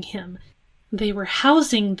localizing him, they were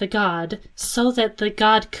housing the god so that the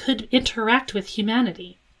god could interact with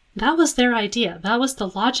humanity. That was their idea. That was the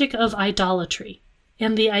logic of idolatry.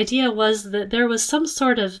 And the idea was that there was some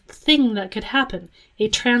sort of thing that could happen, a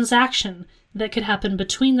transaction that could happen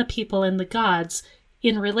between the people and the gods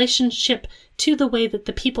in relationship to the way that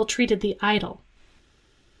the people treated the idol.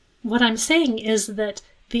 What I'm saying is that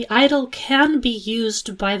the idol can be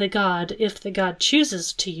used by the god if the god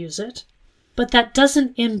chooses to use it, but that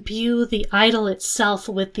doesn't imbue the idol itself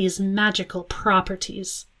with these magical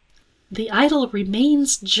properties. The idol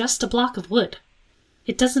remains just a block of wood.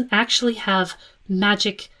 It doesn't actually have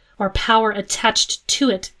magic or power attached to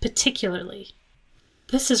it particularly.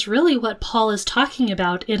 This is really what Paul is talking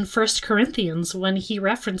about in 1 Corinthians when he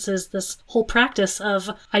references this whole practice of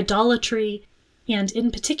idolatry, and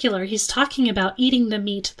in particular he's talking about eating the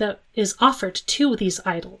meat that is offered to these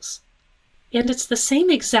idols. And it's the same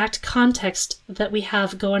exact context that we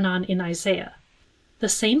have going on in Isaiah. The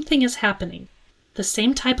same thing is happening. The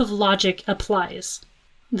same type of logic applies.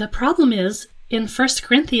 The problem is, in 1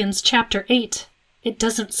 Corinthians chapter 8, it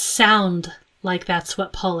doesn't sound like that's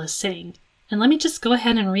what Paul is saying. And let me just go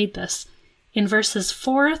ahead and read this. In verses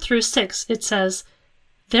 4 through 6, it says,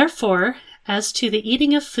 "Therefore, as to the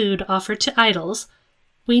eating of food offered to idols,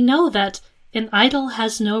 we know that an idol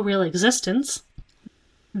has no real existence."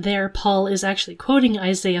 There, Paul is actually quoting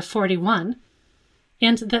Isaiah 41,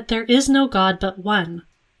 "and that there is no God but one.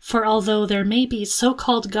 For although there may be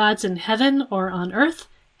so-called gods in heaven or on earth,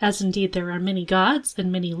 as indeed there are many gods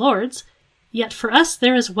and many lords, yet for us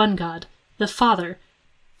there is one God, the Father,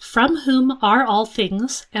 from whom are all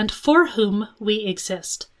things and for whom we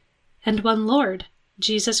exist, and one Lord,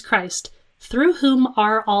 Jesus Christ, through whom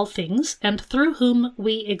are all things and through whom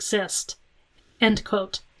we exist." End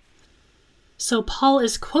quote. So Paul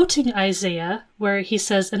is quoting Isaiah where he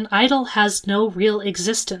says an idol has no real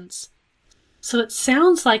existence. So it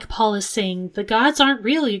sounds like Paul is saying the gods aren't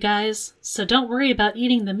real, you guys, so don't worry about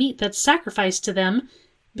eating the meat that's sacrificed to them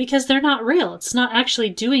because they're not real. It's not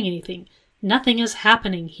actually doing anything. Nothing is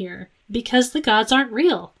happening here because the gods aren't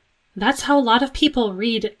real. That's how a lot of people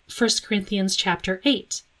read 1 Corinthians chapter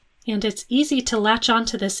 8. And it's easy to latch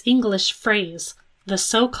onto this English phrase, the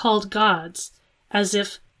so-called gods, as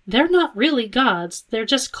if they're not really gods, they're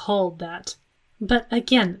just called that. But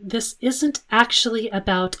again, this isn't actually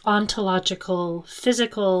about ontological,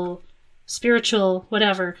 physical, spiritual,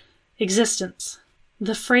 whatever, existence.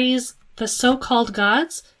 The phrase, the so-called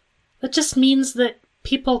gods, that just means that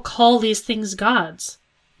people call these things gods.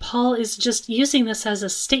 Paul is just using this as a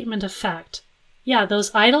statement of fact. Yeah,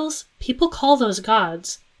 those idols, people call those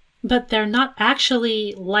gods, but they're not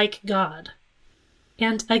actually like God.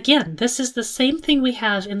 And again, this is the same thing we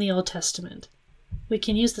have in the Old Testament. We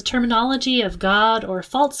can use the terminology of God or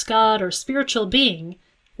false God or spiritual being.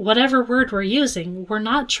 Whatever word we're using, we're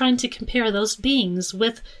not trying to compare those beings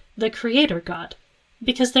with the Creator God,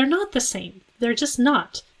 because they're not the same. They're just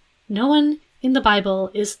not. No one in the Bible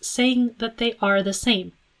is saying that they are the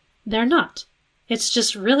same. They're not. It's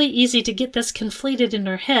just really easy to get this conflated in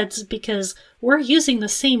our heads because we're using the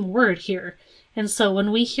same word here. And so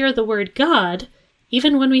when we hear the word God,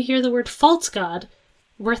 even when we hear the word false God,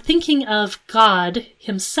 we're thinking of God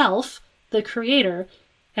himself, the Creator,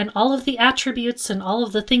 and all of the attributes and all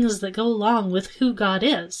of the things that go along with who God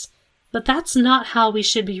is. But that's not how we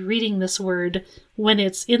should be reading this word when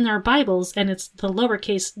it's in our Bibles and it's the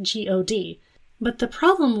lowercase God. But the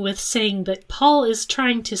problem with saying that Paul is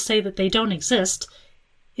trying to say that they don't exist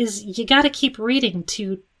is you got to keep reading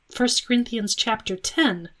to 1 Corinthians chapter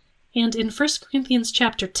 10. And in 1 Corinthians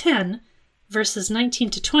chapter 10, verses 19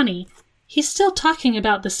 to 20, he's still talking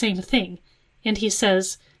about the same thing. And he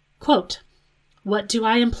says, quote, "What do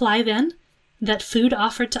I imply then? That food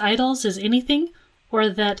offered to idols is anything, or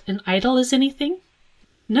that an idol is anything?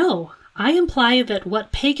 No, I imply that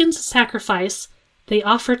what pagans sacrifice, they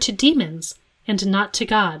offer to demons, and not to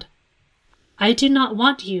God. I do not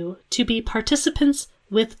want you to be participants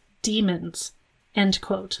with demons." End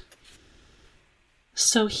quote.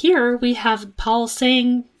 So here we have Paul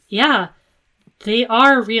saying, yeah, they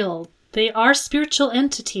are real. They are spiritual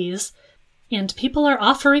entities, and people are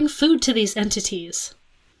offering food to these entities.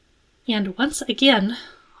 And once again,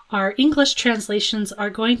 our English translations are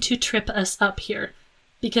going to trip us up here,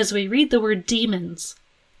 because we read the word demons,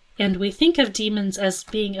 and we think of demons as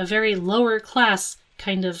being a very lower class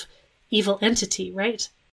kind of evil entity, right?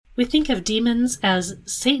 We think of demons as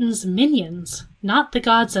Satan's minions, not the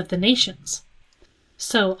gods of the nations.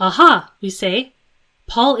 So, aha, we say,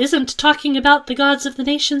 Paul isn't talking about the gods of the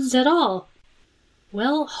nations at all.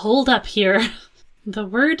 Well, hold up here. The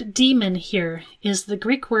word demon here is the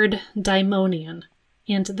Greek word daimonion,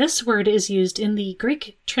 and this word is used in the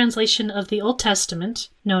Greek translation of the Old Testament,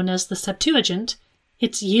 known as the Septuagint.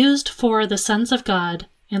 It's used for the sons of God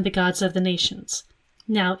and the gods of the nations.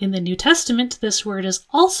 Now, in the New Testament, this word is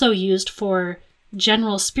also used for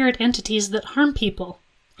general spirit entities that harm people.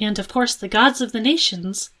 And of course, the gods of the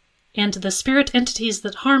nations and the spirit entities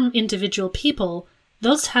that harm individual people,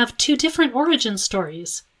 those have two different origin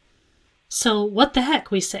stories. So what the heck,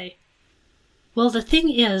 we say? Well, the thing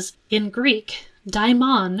is, in Greek,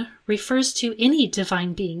 daimon refers to any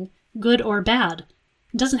divine being, good or bad.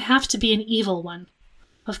 It doesn't have to be an evil one.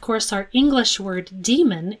 Of course, our English word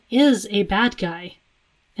demon is a bad guy.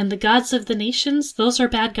 And the gods of the nations, those are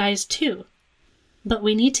bad guys too. But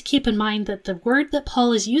we need to keep in mind that the word that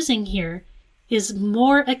Paul is using here is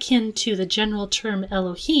more akin to the general term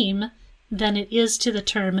Elohim than it is to the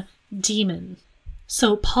term demon.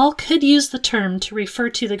 So Paul could use the term to refer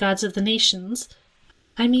to the gods of the nations.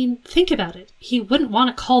 I mean, think about it. He wouldn't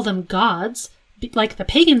want to call them gods like the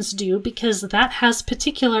pagans do because that has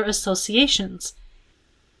particular associations.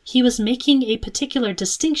 He was making a particular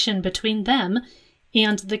distinction between them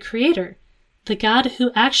and the Creator, the God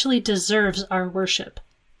who actually deserves our worship.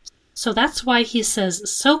 So that's why he says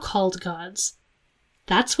so-called gods.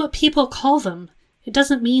 That's what people call them. It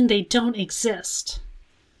doesn't mean they don't exist.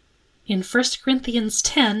 In 1 Corinthians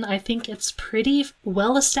 10, I think it's pretty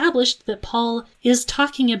well established that Paul is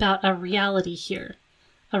talking about a reality here,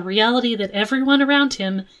 a reality that everyone around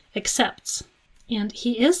him accepts. And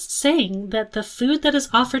he is saying that the food that is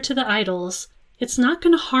offered to the idols, it's not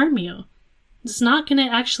going to harm you. It's not going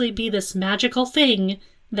to actually be this magical thing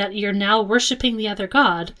that you're now worshiping the other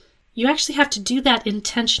god. You actually have to do that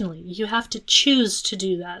intentionally. You have to choose to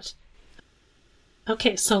do that.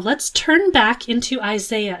 Okay, so let's turn back into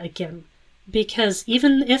Isaiah again, because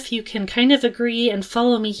even if you can kind of agree and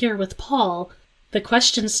follow me here with Paul, the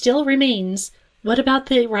question still remains, what about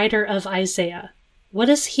the writer of Isaiah? What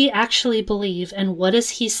does he actually believe and what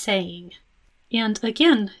is he saying? And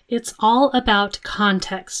again, it's all about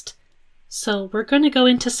context. So we're going to go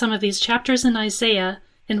into some of these chapters in Isaiah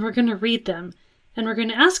and we're going to read them and we're going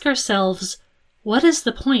to ask ourselves, what is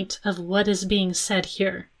the point of what is being said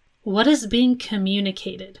here? What is being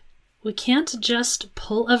communicated? We can't just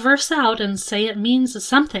pull a verse out and say it means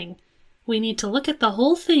something. We need to look at the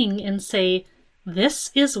whole thing and say,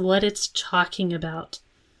 this is what it's talking about.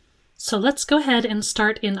 So let's go ahead and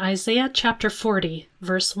start in Isaiah chapter 40,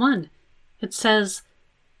 verse 1. It says,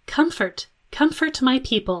 "Comfort, comfort my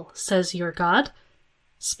people, says your God.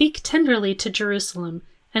 Speak tenderly to Jerusalem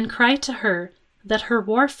and cry to her that her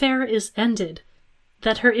warfare is ended,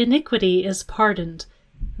 that her iniquity is pardoned,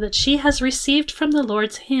 that she has received from the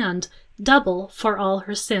Lord's hand double for all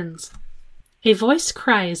her sins. A voice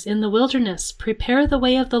cries in the wilderness, prepare the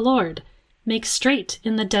way of the Lord, make straight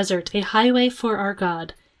in the desert a highway for our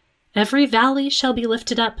God. Every valley shall be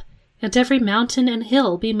lifted up, and every mountain and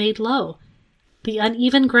hill be made low. The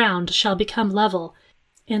uneven ground shall become level,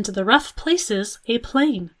 and the rough places a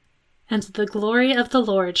plain. And the glory of the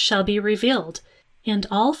Lord shall be revealed, and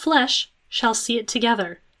all flesh shall see it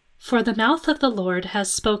together. For the mouth of the Lord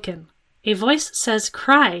has spoken. A voice says,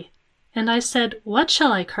 cry. And I said, what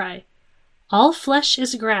shall I cry? All flesh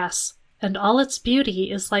is grass, and all its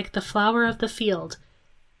beauty is like the flower of the field.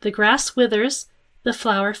 The grass withers, the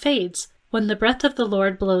flower fades, when the breath of the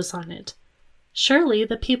Lord blows on it. Surely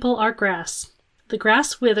the people are grass. The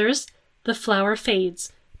grass withers, the flower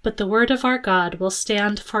fades, but the word of our God will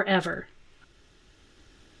stand forever."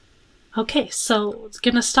 Okay, so I'm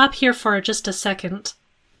going to stop here for just a second.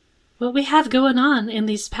 What we have going on in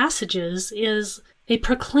these passages is a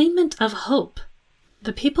proclaimment of hope.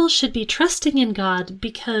 The people should be trusting in God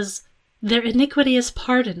because their iniquity is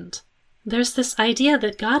pardoned. There's this idea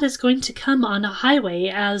that God is going to come on a highway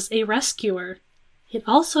as a rescuer. It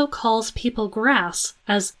also calls people grass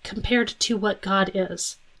as compared to what God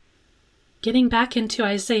is. Getting back into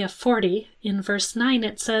Isaiah 40, in verse 9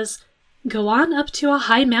 it says, "Go on up to a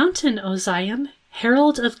high mountain, O Zion,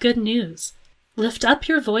 herald of good news. Lift up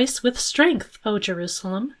your voice with strength, O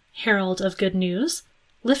Jerusalem, herald of good news.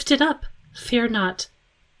 Lift it up, fear not.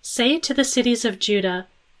 Say to the cities of Judah,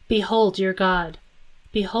 Behold your God.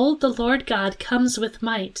 Behold, the Lord God comes with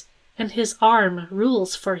might, and his arm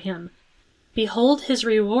rules for him. Behold, his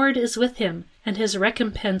reward is with him, and his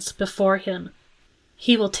recompense before him.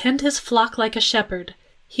 He will tend his flock like a shepherd.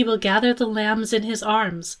 He will gather the lambs in his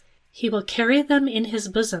arms. He will carry them in his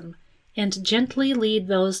bosom, and gently lead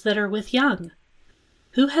those that are with young.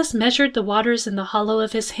 Who has measured the waters in the hollow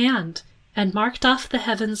of his hand, and marked off the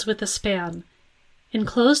heavens with a span,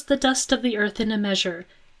 enclosed the dust of the earth in a measure,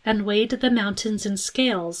 and weighed the mountains in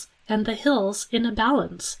scales, and the hills in a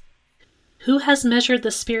balance? Who has measured the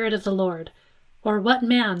Spirit of the Lord? Or what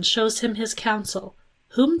man shows him his counsel?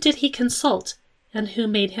 Whom did he consult, and who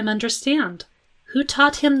made him understand? Who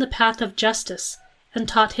taught him the path of justice, and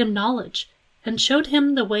taught him knowledge, and showed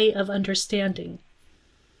him the way of understanding?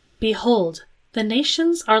 Behold, the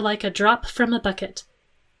nations are like a drop from a bucket.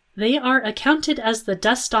 They are accounted as the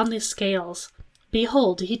dust on the scales.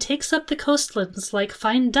 Behold, he takes up the coastlands like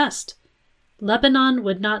fine dust. Lebanon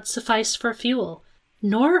would not suffice for fuel,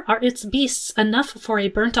 nor are its beasts enough for a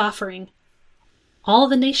burnt offering. All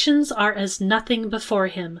the nations are as nothing before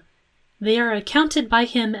him. They are accounted by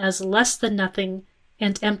him as less than nothing,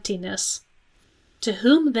 and emptiness. To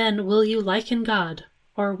whom then will you liken God,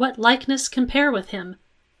 or what likeness compare with him?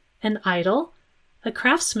 An idol? A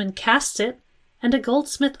craftsman casts it, and a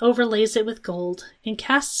goldsmith overlays it with gold, and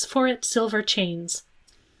casts for it silver chains.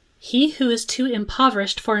 He who is too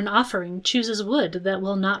impoverished for an offering chooses wood that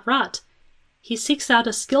will not rot. He seeks out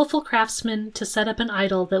a skillful craftsman to set up an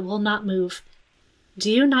idol that will not move. Do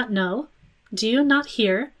you not know? Do you not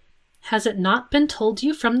hear? Has it not been told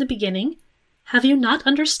you from the beginning? Have you not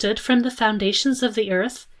understood from the foundations of the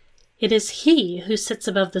earth? It is he who sits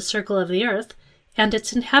above the circle of the earth, and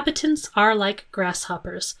its inhabitants are like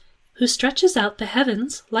grasshoppers, who stretches out the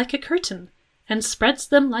heavens like a curtain, and spreads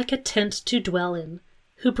them like a tent to dwell in,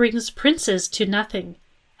 who brings princes to nothing,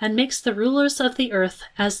 and makes the rulers of the earth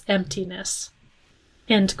as emptiness."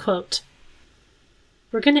 End quote.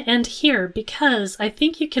 We're going to end here because I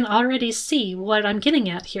think you can already see what I'm getting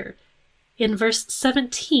at here. In verse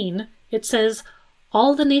 17, it says,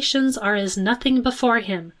 "All the nations are as nothing before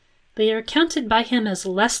him. They are counted by him as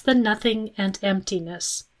less than nothing and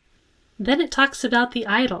emptiness." Then it talks about the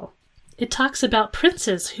idol. It talks about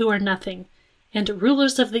princes who are nothing, and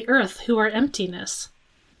rulers of the earth who are emptiness.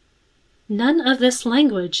 None of this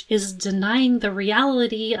language is denying the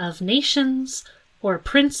reality of nations, or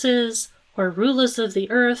princes, or rulers of the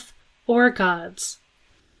earth, or gods.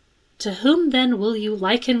 To whom then will you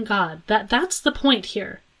liken God? That's the point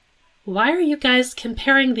here. Why are you guys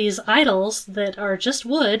comparing these idols that are just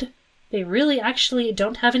wood? They really actually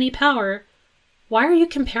don't have any power. Why are you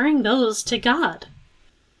comparing those to God?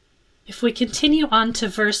 If we continue on to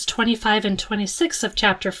verse 25 and 26 of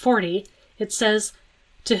chapter 40, it says,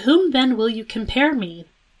 "To whom then will you compare me,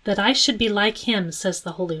 that I should be like him, says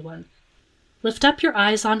the Holy One? Lift up your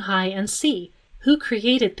eyes on high and see, who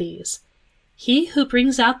created these? He who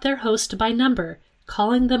brings out their host by number,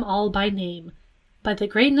 calling them all by name. By the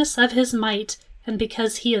greatness of his might, and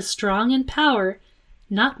because he is strong in power,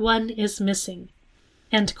 not one is missing."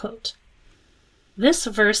 End quote. This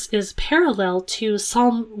verse is parallel to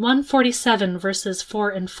Psalm 147 verses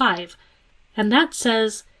 4 and 5, and that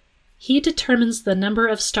says, "He determines the number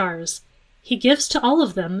of stars. He gives to all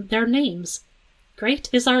of them their names. Great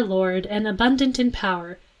is our Lord and abundant in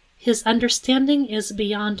power. His understanding is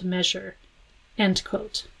beyond measure." End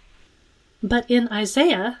quote. But in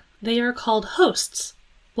Isaiah, they are called hosts.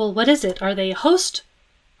 Well, what is it? Are they a host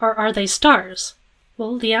or are they stars?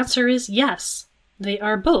 Well, the answer is yes. They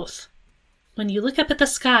are both. When you look up at the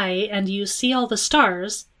sky and you see all the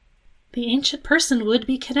stars, the ancient person would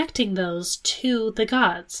be connecting those to the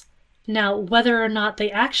gods. Now, whether or not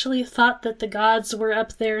they actually thought that the gods were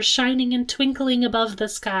up there shining and twinkling above the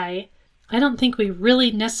sky, I don't think we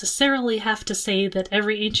really necessarily have to say that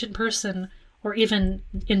every ancient person, or even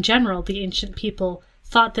in general the ancient people,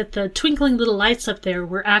 thought that the twinkling little lights up there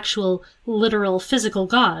were actual, literal, physical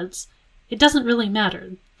gods. It doesn't really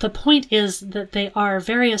matter. The point is that they are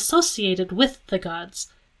very associated with the gods.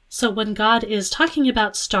 So when God is talking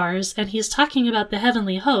about stars and he's talking about the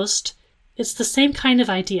heavenly host, it's the same kind of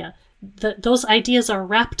idea. Those ideas are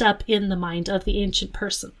wrapped up in the mind of the ancient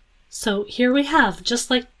person. So here we have, just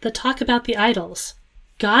like the talk about the idols,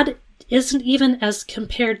 God isn't even as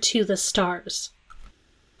compared to the stars.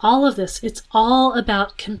 All of this, it's all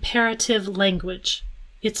about comparative language.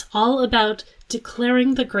 It's all about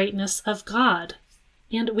declaring the greatness of God.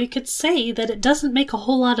 And we could say that it doesn't make a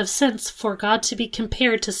whole lot of sense for God to be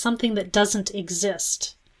compared to something that doesn't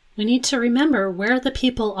exist. We need to remember where the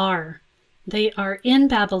people are. They are in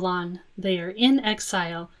Babylon. They are in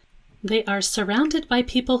exile. They are surrounded by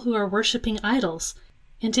people who are worshiping idols.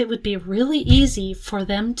 And it would be really easy for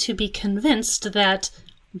them to be convinced that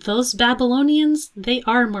those Babylonians, they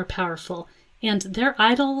are more powerful. And their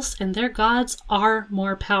idols and their gods are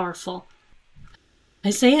more powerful.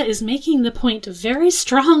 Isaiah is making the point very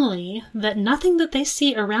strongly that nothing that they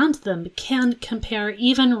see around them can compare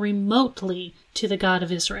even remotely to the God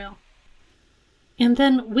of Israel. And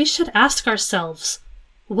then we should ask ourselves,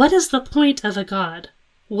 what is the point of a God?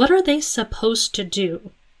 What are they supposed to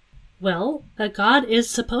do? Well, a God is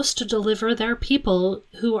supposed to deliver their people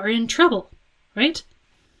who are in trouble, right?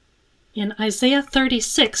 In Isaiah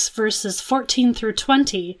 36, verses 14 through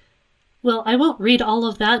 20, well, I won't read all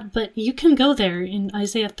of that, but you can go there in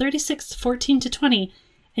Isaiah 36, 14 to 20,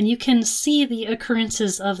 and you can see the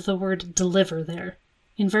occurrences of the word deliver there.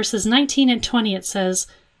 In verses 19 and 20 it says,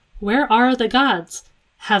 "Where are the gods?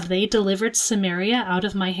 Have they delivered Samaria out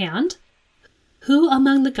of my hand? Who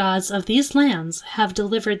among the gods of these lands have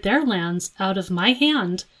delivered their lands out of my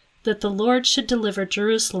hand, that the Lord should deliver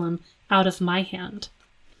Jerusalem out of my hand?"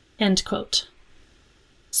 End quote.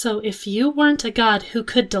 So if you weren't a God who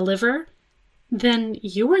could deliver, then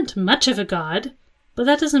you weren't much of a God. But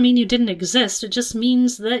that doesn't mean you didn't exist. It just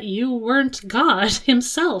means that you weren't God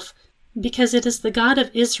himself. Because it is the God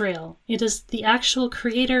of Israel. It is the actual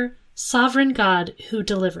creator, sovereign God who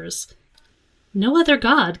delivers. No other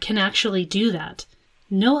God can actually do that.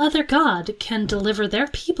 No other God can deliver their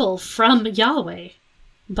people from Yahweh.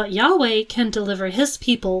 But Yahweh can deliver his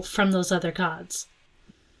people from those other gods.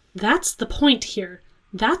 That's the point here.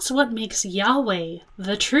 That's what makes Yahweh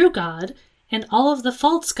the true God and all of the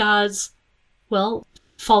false gods, well,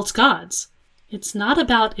 false gods. It's not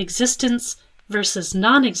about existence versus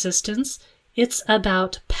non-existence. It's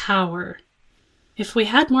about power. If we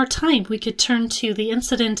had more time, we could turn to the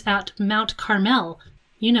incident at Mount Carmel.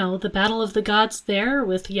 You know, the battle of the gods there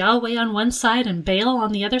with Yahweh on one side and Baal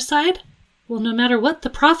on the other side. Well, no matter what the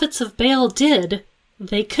prophets of Baal did,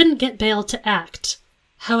 they couldn't get Baal to act.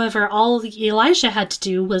 However, all Elijah had to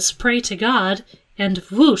do was pray to God, and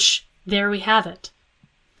whoosh, there we have it.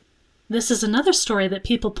 This is another story that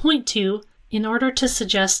people point to in order to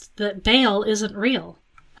suggest that Baal isn't real.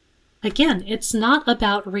 Again, it's not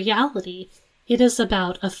about reality. It is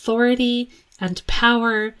about authority and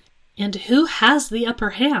power and who has the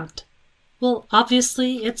upper hand. Well,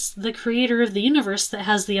 obviously, it's the creator of the universe that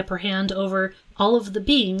has the upper hand over all of the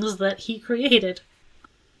beings that he created.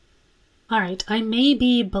 Alright, I may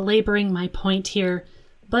be belaboring my point here,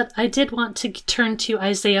 but I did want to turn to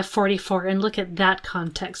Isaiah 44 and look at that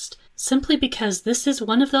context, simply because this is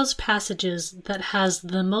one of those passages that has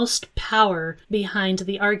the most power behind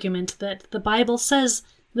the argument that the Bible says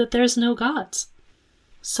that there's no gods.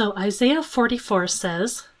 So Isaiah 44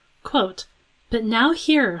 says, quote, "But now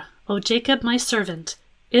hear, O Jacob my servant,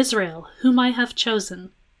 Israel, whom I have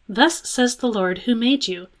chosen. Thus says the Lord who made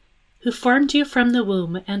you, who formed you from the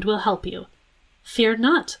womb and will help you. Fear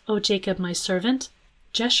not, O Jacob my servant,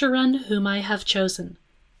 Jeshurun whom I have chosen.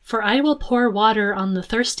 For I will pour water on the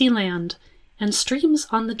thirsty land, and streams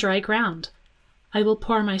on the dry ground. I will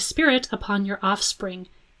pour my spirit upon your offspring,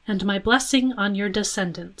 and my blessing on your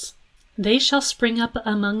descendants. They shall spring up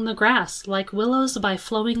among the grass like willows by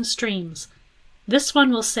flowing streams. This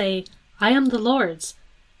one will say, I am the Lord's.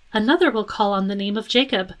 Another will call on the name of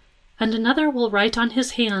Jacob, and another will write on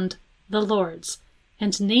his hand, the Lord's,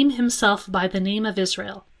 and name himself by the name of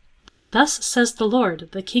Israel. Thus says the Lord,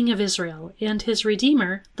 the King of Israel, and his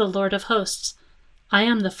Redeemer, the Lord of hosts. I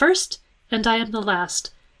am the first, and I am the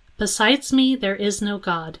last. Besides me there is no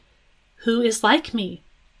God. Who is like me?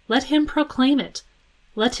 Let him proclaim it.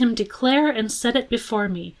 Let him declare and set it before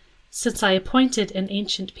me, since I appointed an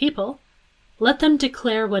ancient people. Let them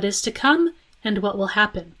declare what is to come and what will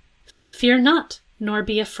happen. Fear not, nor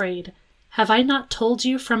be afraid. Have I not told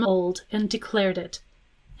you from old and declared it?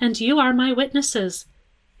 And you are my witnesses.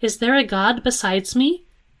 Is there a God besides me?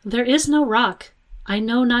 There is no rock. I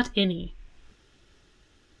know not any."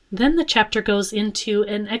 Then the chapter goes into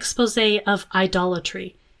an expose of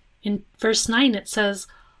idolatry. In verse 9 it says,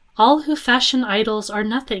 "All who fashion idols are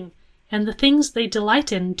nothing, and the things they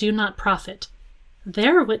delight in do not profit.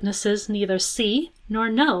 Their witnesses neither see nor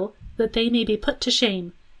know, that they may be put to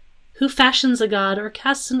shame. Who fashions a god or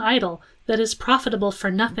casts an idol that is profitable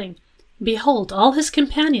for nothing? Behold, all his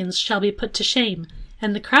companions shall be put to shame,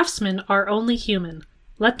 and the craftsmen are only human.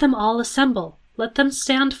 Let them all assemble, let them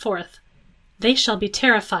stand forth. They shall be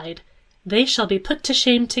terrified, they shall be put to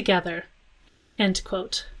shame together." End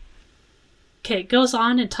quote. Okay, it goes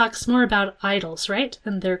on and talks more about idols, right?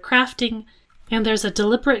 And their crafting, and there's a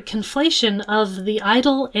deliberate conflation of the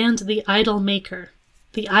idol and the idol maker.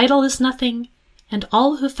 The idol is nothing, and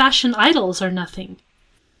all who fashion idols are nothing.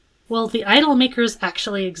 Well, the idol makers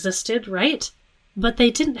actually existed, right? But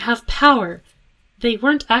they didn't have power. They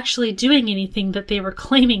weren't actually doing anything that they were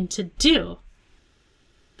claiming to do.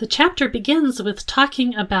 The chapter begins with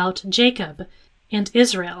talking about Jacob and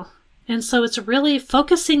Israel, and so it's really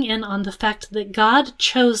focusing in on the fact that God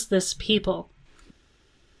chose this people.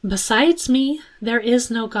 "Besides me, there is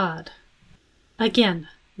no God." Again,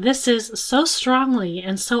 this is so strongly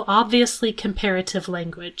and so obviously comparative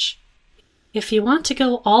language. If you want to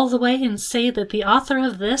go all the way and say that the author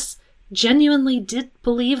of this genuinely did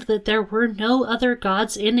believe that there were no other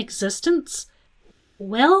gods in existence,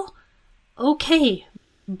 well, okay.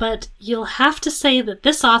 But you'll have to say that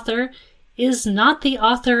this author is not the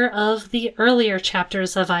author of the earlier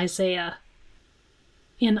chapters of Isaiah.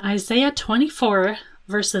 In Isaiah 24,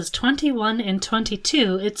 verses 21 and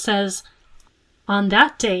 22, it says, "On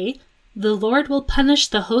that day the Lord will punish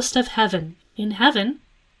the host of heaven in heaven,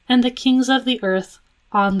 and the kings of the earth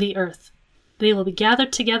on the earth. They will be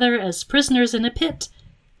gathered together as prisoners in a pit.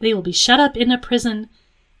 They will be shut up in a prison,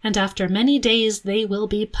 and after many days they will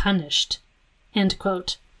be punished." End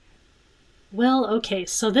quote. Well, okay,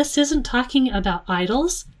 so this isn't talking about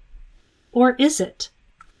idols, or is it?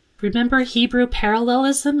 Remember Hebrew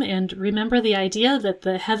parallelism, and remember the idea that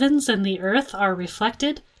the heavens and the earth are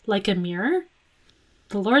reflected like a mirror?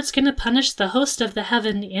 The Lord's going to punish the host of the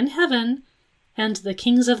heaven in heaven, and the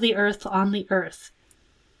kings of the earth on the earth.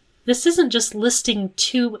 This isn't just listing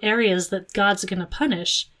two areas that God's going to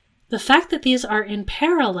punish. The fact that these are in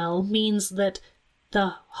parallel means that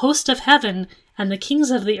the host of heaven and the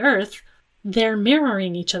kings of the earth, they're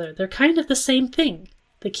mirroring each other. They're kind of the same thing.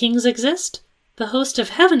 The kings exist, the host of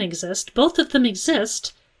heaven exists, both of them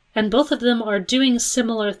exist, and both of them are doing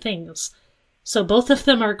similar things. So both of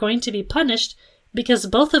them are going to be punished because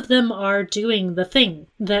both of them are doing the thing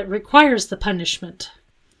that requires the punishment.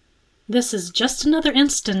 This is just another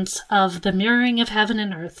instance of the mirroring of heaven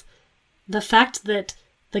and earth. The fact that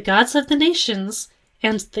the gods of the nations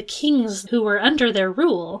and the kings who were under their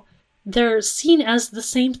rule, they're seen as the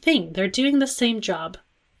same thing. They're doing the same job.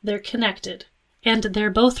 They're connected. And they're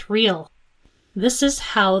both real. This is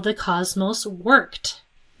how the cosmos worked.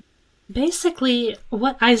 Basically,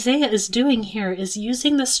 what Isaiah is doing here is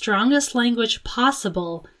using the strongest language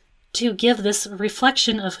possible to give this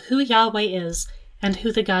reflection of who Yahweh is and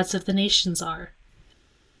who the gods of the nations are.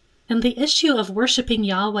 And the issue of worshiping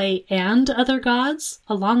Yahweh and other gods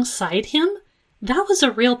alongside him, that was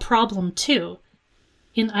a real problem too.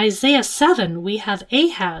 In Isaiah 7, we have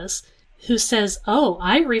Ahaz, who says, "Oh,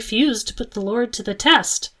 I refuse to put the Lord to the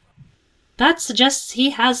test." That suggests he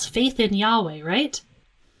has faith in Yahweh, right?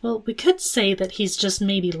 Well, we could say that he's just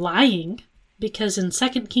maybe lying, because in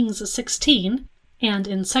 2 Kings 16 and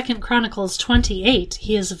in 2 Chronicles 28,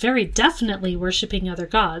 he is very definitely worshiping other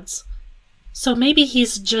gods. So maybe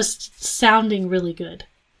he's just sounding really good.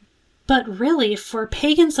 But really, for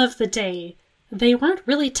pagans of the day, they weren't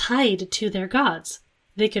really tied to their gods.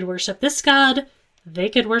 They could worship this god, they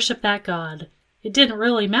could worship that god. It didn't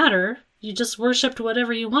really matter. You just worshipped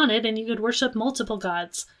whatever you wanted, and you could worship multiple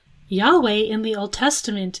gods. Yahweh in the Old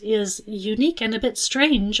Testament is unique and a bit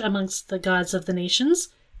strange amongst the gods of the nations.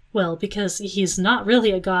 Well, because he's not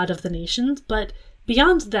really a god of the nations, but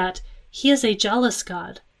beyond that, he is a jealous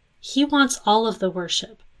God. He wants all of the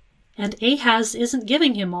worship. And Ahaz isn't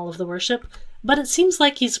giving him all of the worship, but it seems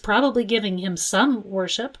like he's probably giving him some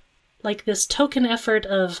worship. Like this token effort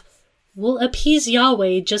of, we'll appease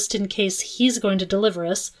Yahweh just in case he's going to deliver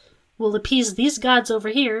us. We'll appease these gods over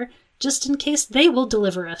here just in case they will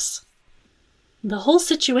deliver us. The whole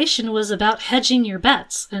situation was about hedging your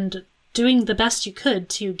bets and doing the best you could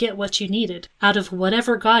to get what you needed out of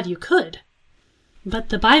whatever god you could. But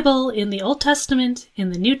the Bible in the Old Testament, in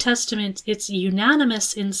the New Testament, it's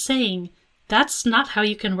unanimous in saying that's not how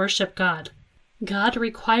you can worship God. God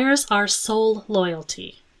requires our soul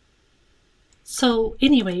loyalty. So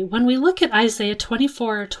anyway, when we look at Isaiah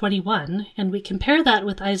 24:21 and we compare that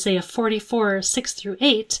with Isaiah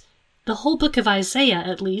 44:6-8, the whole book of Isaiah,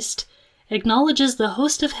 at least, acknowledges the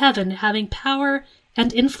host of heaven having power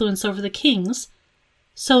and influence over the kings,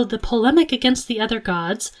 so the polemic against the other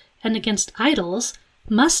gods and against idols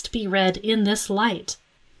must be read in this light.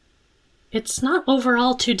 It's not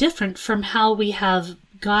overall too different from how we have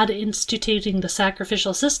God instituting the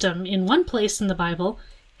sacrificial system in one place in the Bible,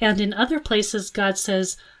 and in other places God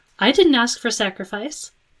says, I didn't ask for sacrifice.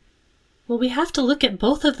 Well, we have to look at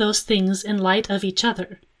both of those things in light of each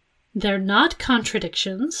other. They're not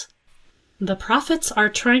contradictions. The prophets are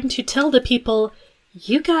trying to tell the people,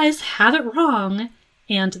 you guys have it wrong,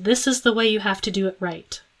 and this is the way you have to do it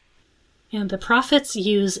right. And the prophets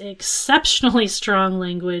use exceptionally strong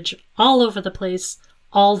language all over the place,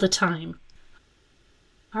 all the time.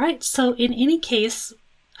 All right, so in any case,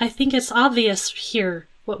 I think it's obvious here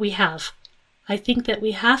what we have. I think that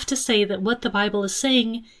we have to say that what the Bible is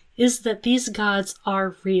saying is that these gods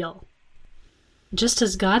are real. Just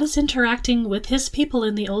as God is interacting with his people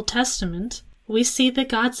in the Old Testament, we see the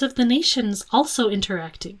gods of the nations also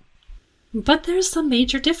interacting. But there's some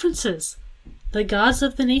major differences. The gods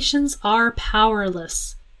of the nations are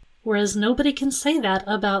powerless, whereas nobody can say that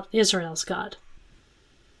about Israel's God.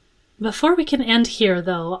 Before we can end here,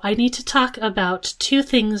 though, I need to talk about two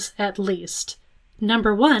things at least.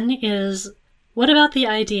 Number one is, what about the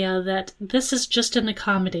idea that this is just an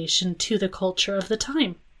accommodation to the culture of the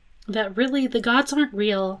time? That really the gods aren't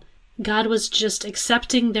real. God was just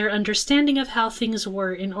accepting their understanding of how things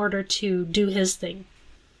were in order to do his thing.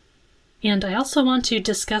 And I also want to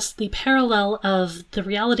discuss the parallel of the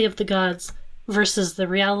reality of the gods versus the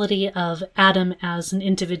reality of Adam as an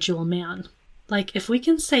individual man. Like, if we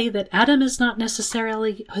can say that Adam is not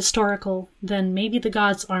necessarily historical, then maybe the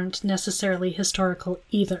gods aren't necessarily historical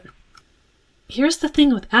either. Here's the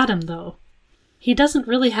thing with Adam, though. He doesn't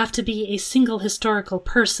really have to be a single historical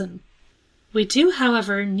person. We do,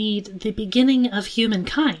 however, need the beginning of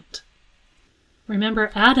humankind. Remember,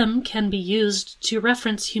 Adam can be used to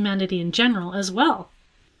reference humanity in general as well.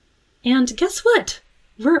 And guess what?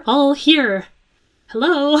 We're all here.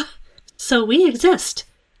 Hello! So we exist.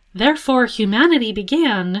 Therefore, humanity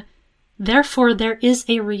began. Therefore, there is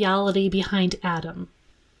a reality behind Adam.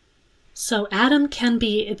 So Adam can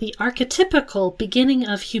be the archetypical beginning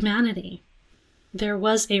of humanity. There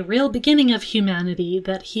was a real beginning of humanity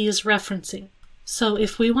that he is referencing. So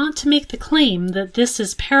if we want to make the claim that this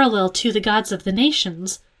is parallel to the gods of the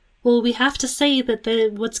nations, well, we have to say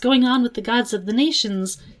that what's going on with the gods of the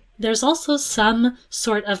nations, there's also some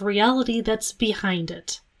sort of reality that's behind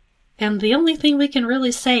it. And the only thing we can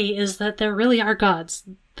really say is that there really are gods.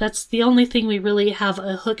 That's the only thing we really have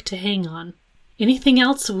a hook to hang on. Anything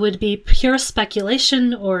else would be pure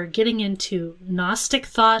speculation or getting into Gnostic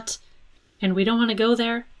thought, and we don't want to go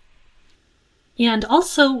there. And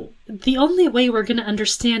also, the only way we're going to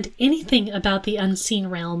understand anything about the unseen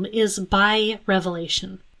realm is by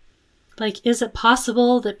revelation. Like, is it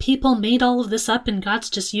possible that people made all of this up and God's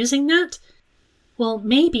just using that? Well,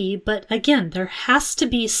 maybe, but again, there has to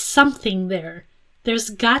be something there.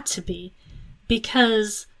 There's got to be.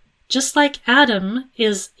 Because just like Adam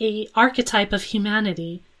is an archetype of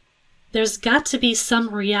humanity, there's got to be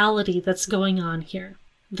some reality that's going on here.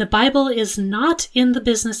 The Bible is not in the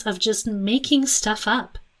business of just making stuff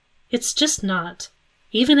up. It's just not.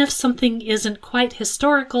 Even if something isn't quite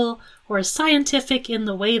historical or scientific in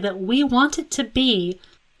the way that we want it to be,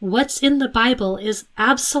 what's in the Bible is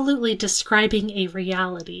absolutely describing a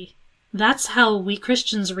reality. That's how we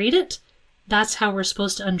Christians read it. That's how we're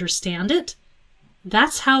supposed to understand it.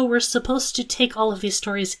 That's how we're supposed to take all of these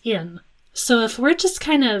stories in. So if we're just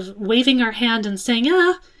kind of waving our hand and saying,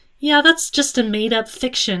 yeah, that's just a made-up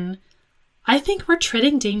fiction, I think we're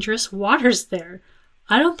treading dangerous waters there.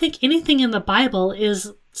 I don't think anything in the Bible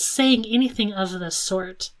is saying anything of the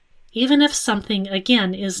sort. Even if something,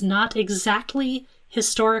 again, is not exactly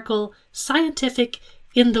historical, scientific,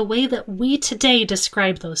 in the way that we today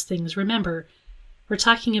describe those things. Remember, we're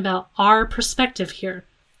talking about our perspective here.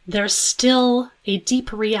 There's still a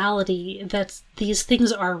deep reality that these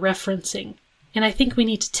things are referencing. And I think we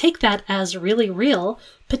need to take that as really real,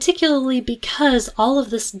 particularly because all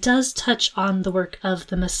of this does touch on the work of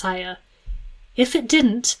the Messiah. If it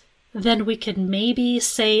didn't, then we could maybe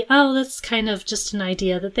say, oh, that's kind of just an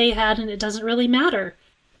idea that they had and it doesn't really matter.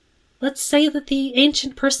 Let's say that the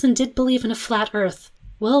ancient person did believe in a flat earth.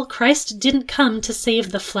 Well, Christ didn't come to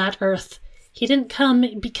save the flat earth. He didn't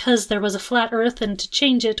come because there was a flat earth and to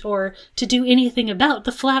change it or to do anything about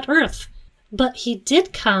the flat earth. But he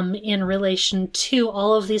did come in relation to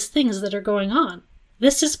all of these things that are going on.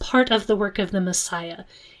 This is part of the work of the Messiah.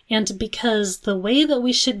 And because the way that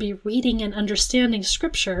we should be reading and understanding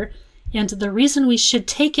Scripture, and the reason we should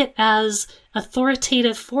take it as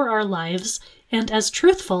authoritative for our lives and as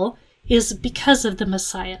truthful, is because of the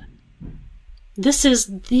Messiah. This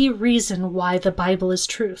is the reason why the Bible is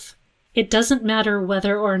truth. It doesn't matter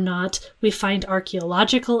whether or not we find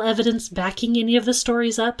archaeological evidence backing any of the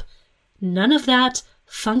stories up. None of that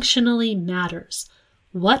functionally matters.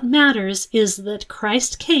 What matters is that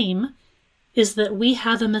Christ came, is that we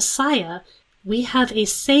have a Messiah, we have a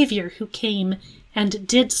Savior who came and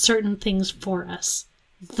did certain things for us.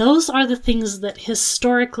 Those are the things that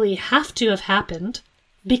historically have to have happened,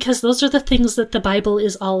 because those are the things that the Bible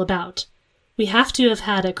is all about. We have to have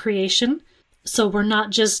had a creation, so we're not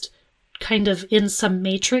just kind of in some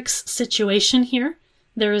matrix situation here.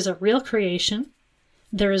 There is a real creation.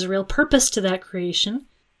 There is real purpose to that creation.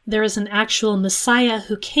 There is an actual Messiah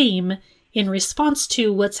who came in response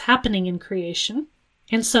to what's happening in creation.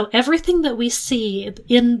 And so everything that we see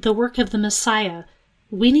in the work of the Messiah,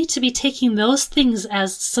 we need to be taking those things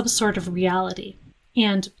as some sort of reality.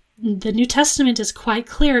 And the New Testament is quite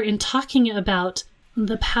clear in talking about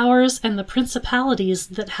the powers and the principalities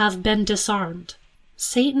that have been disarmed.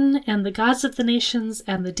 Satan and the gods of the nations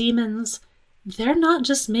and the demons, they're not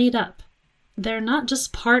just made up. They're not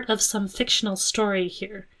just part of some fictional story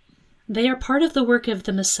here. They are part of the work of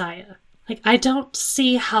the Messiah. I don't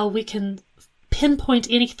see how we can pinpoint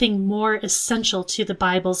anything more essential to the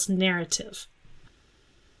Bible's narrative.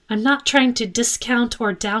 I'm not trying to discount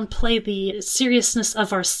or downplay the seriousness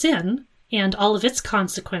of our sin and all of its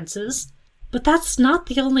consequences, but that's not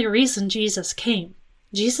the only reason Jesus came.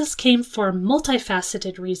 Jesus came for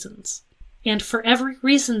multifaceted reasons. And for every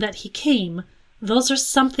reason that he came, those are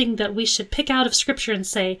something that we should pick out of Scripture and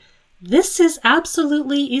say, this is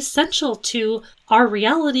absolutely essential to our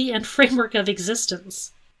reality and framework of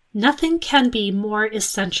existence. Nothing can be more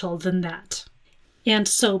essential than that. And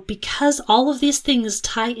so because all of these things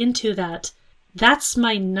tie into that, that's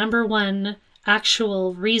my number one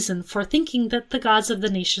actual reason for thinking that the gods of the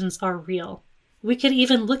nations are real. We could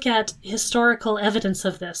even look at historical evidence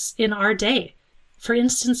of this in our day. For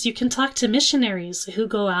instance, you can talk to missionaries who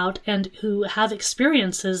go out and who have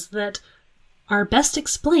experiences that are best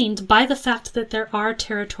explained by the fact that there are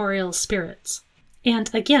territorial spirits.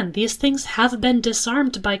 And again, these things have been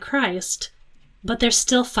disarmed by Christ, but they're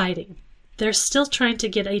still fighting. They're still trying to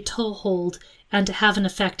get a toehold and to have an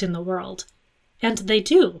effect in the world. And they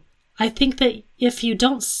do. I think that if you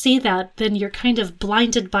don't see that, then you're kind of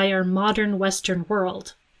blinded by our modern Western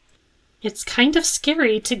world. It's kind of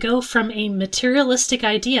scary to go from a materialistic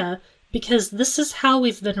idea, because this is how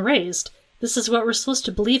we've been raised. This is what we're supposed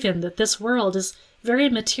to believe in, that this world is very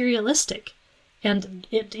materialistic, and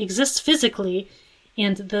it exists physically,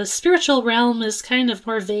 and the spiritual realm is kind of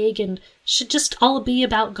more vague and should just all be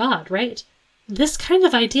about God, right? This kind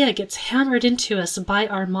of idea gets hammered into us by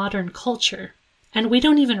our modern culture, and we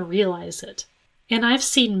don't even realize it. And I've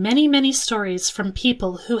seen many, many stories from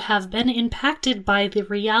people who have been impacted by the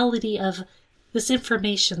reality of this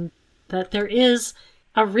information, that there is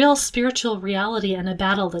a real spiritual reality and a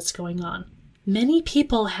battle that's going on. Many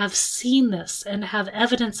people have seen this and have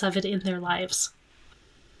evidence of it in their lives.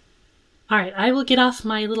 All right, I will get off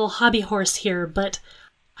my little hobby horse here, but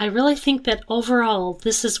I really think that overall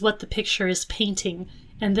this is what the picture is painting,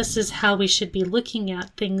 and this is how we should be looking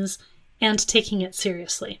at things and taking it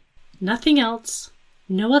seriously. Nothing else,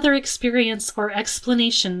 no other experience or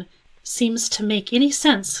explanation seems to make any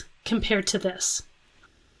sense compared to this.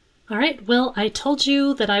 All right, well, I told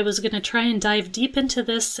you that I was going to try and dive deep into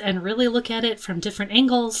this and really look at it from different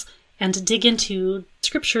angles and dig into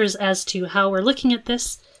scriptures as to how we're looking at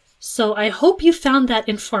this. So I hope you found that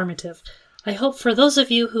informative. I hope for those of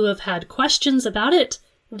you who have had questions about it,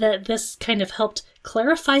 that this kind of helped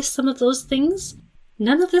clarify some of those things.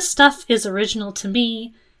 None of this stuff is original to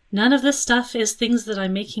me. None of this stuff is things that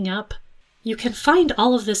I'm making up. You can find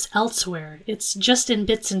all of this elsewhere. It's just in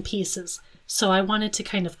bits and pieces. So I wanted to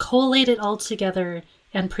kind of collate it all together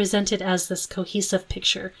and present it as this cohesive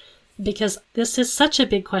picture, because this is such a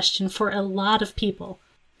big question for a lot of people.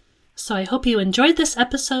 So I hope you enjoyed this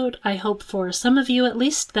episode. I hope for some of you at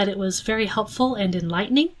least that it was very helpful and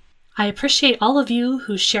enlightening. I appreciate all of you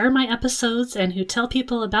who share my episodes and who tell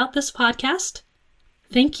people about this podcast.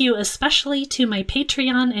 Thank you especially to my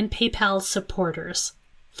Patreon and PayPal supporters.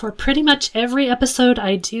 For pretty much every episode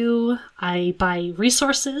I do, I buy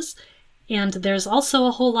resources, and there's also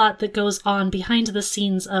a whole lot that goes on behind the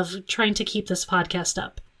scenes of trying to keep this podcast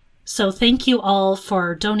up. So thank you all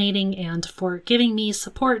for donating and for giving me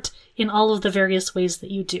support in all of the various ways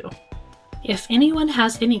that you do. If anyone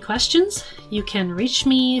has any questions, you can reach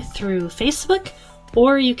me through Facebook,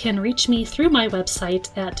 or you can reach me through my website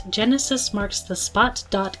at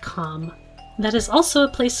genesismarksthespot.com. That is also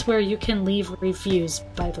a place where you can leave reviews,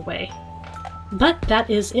 by the way. But that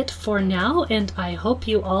is it for now, and I hope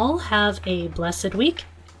you all have a blessed week,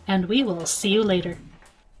 and we will see you later.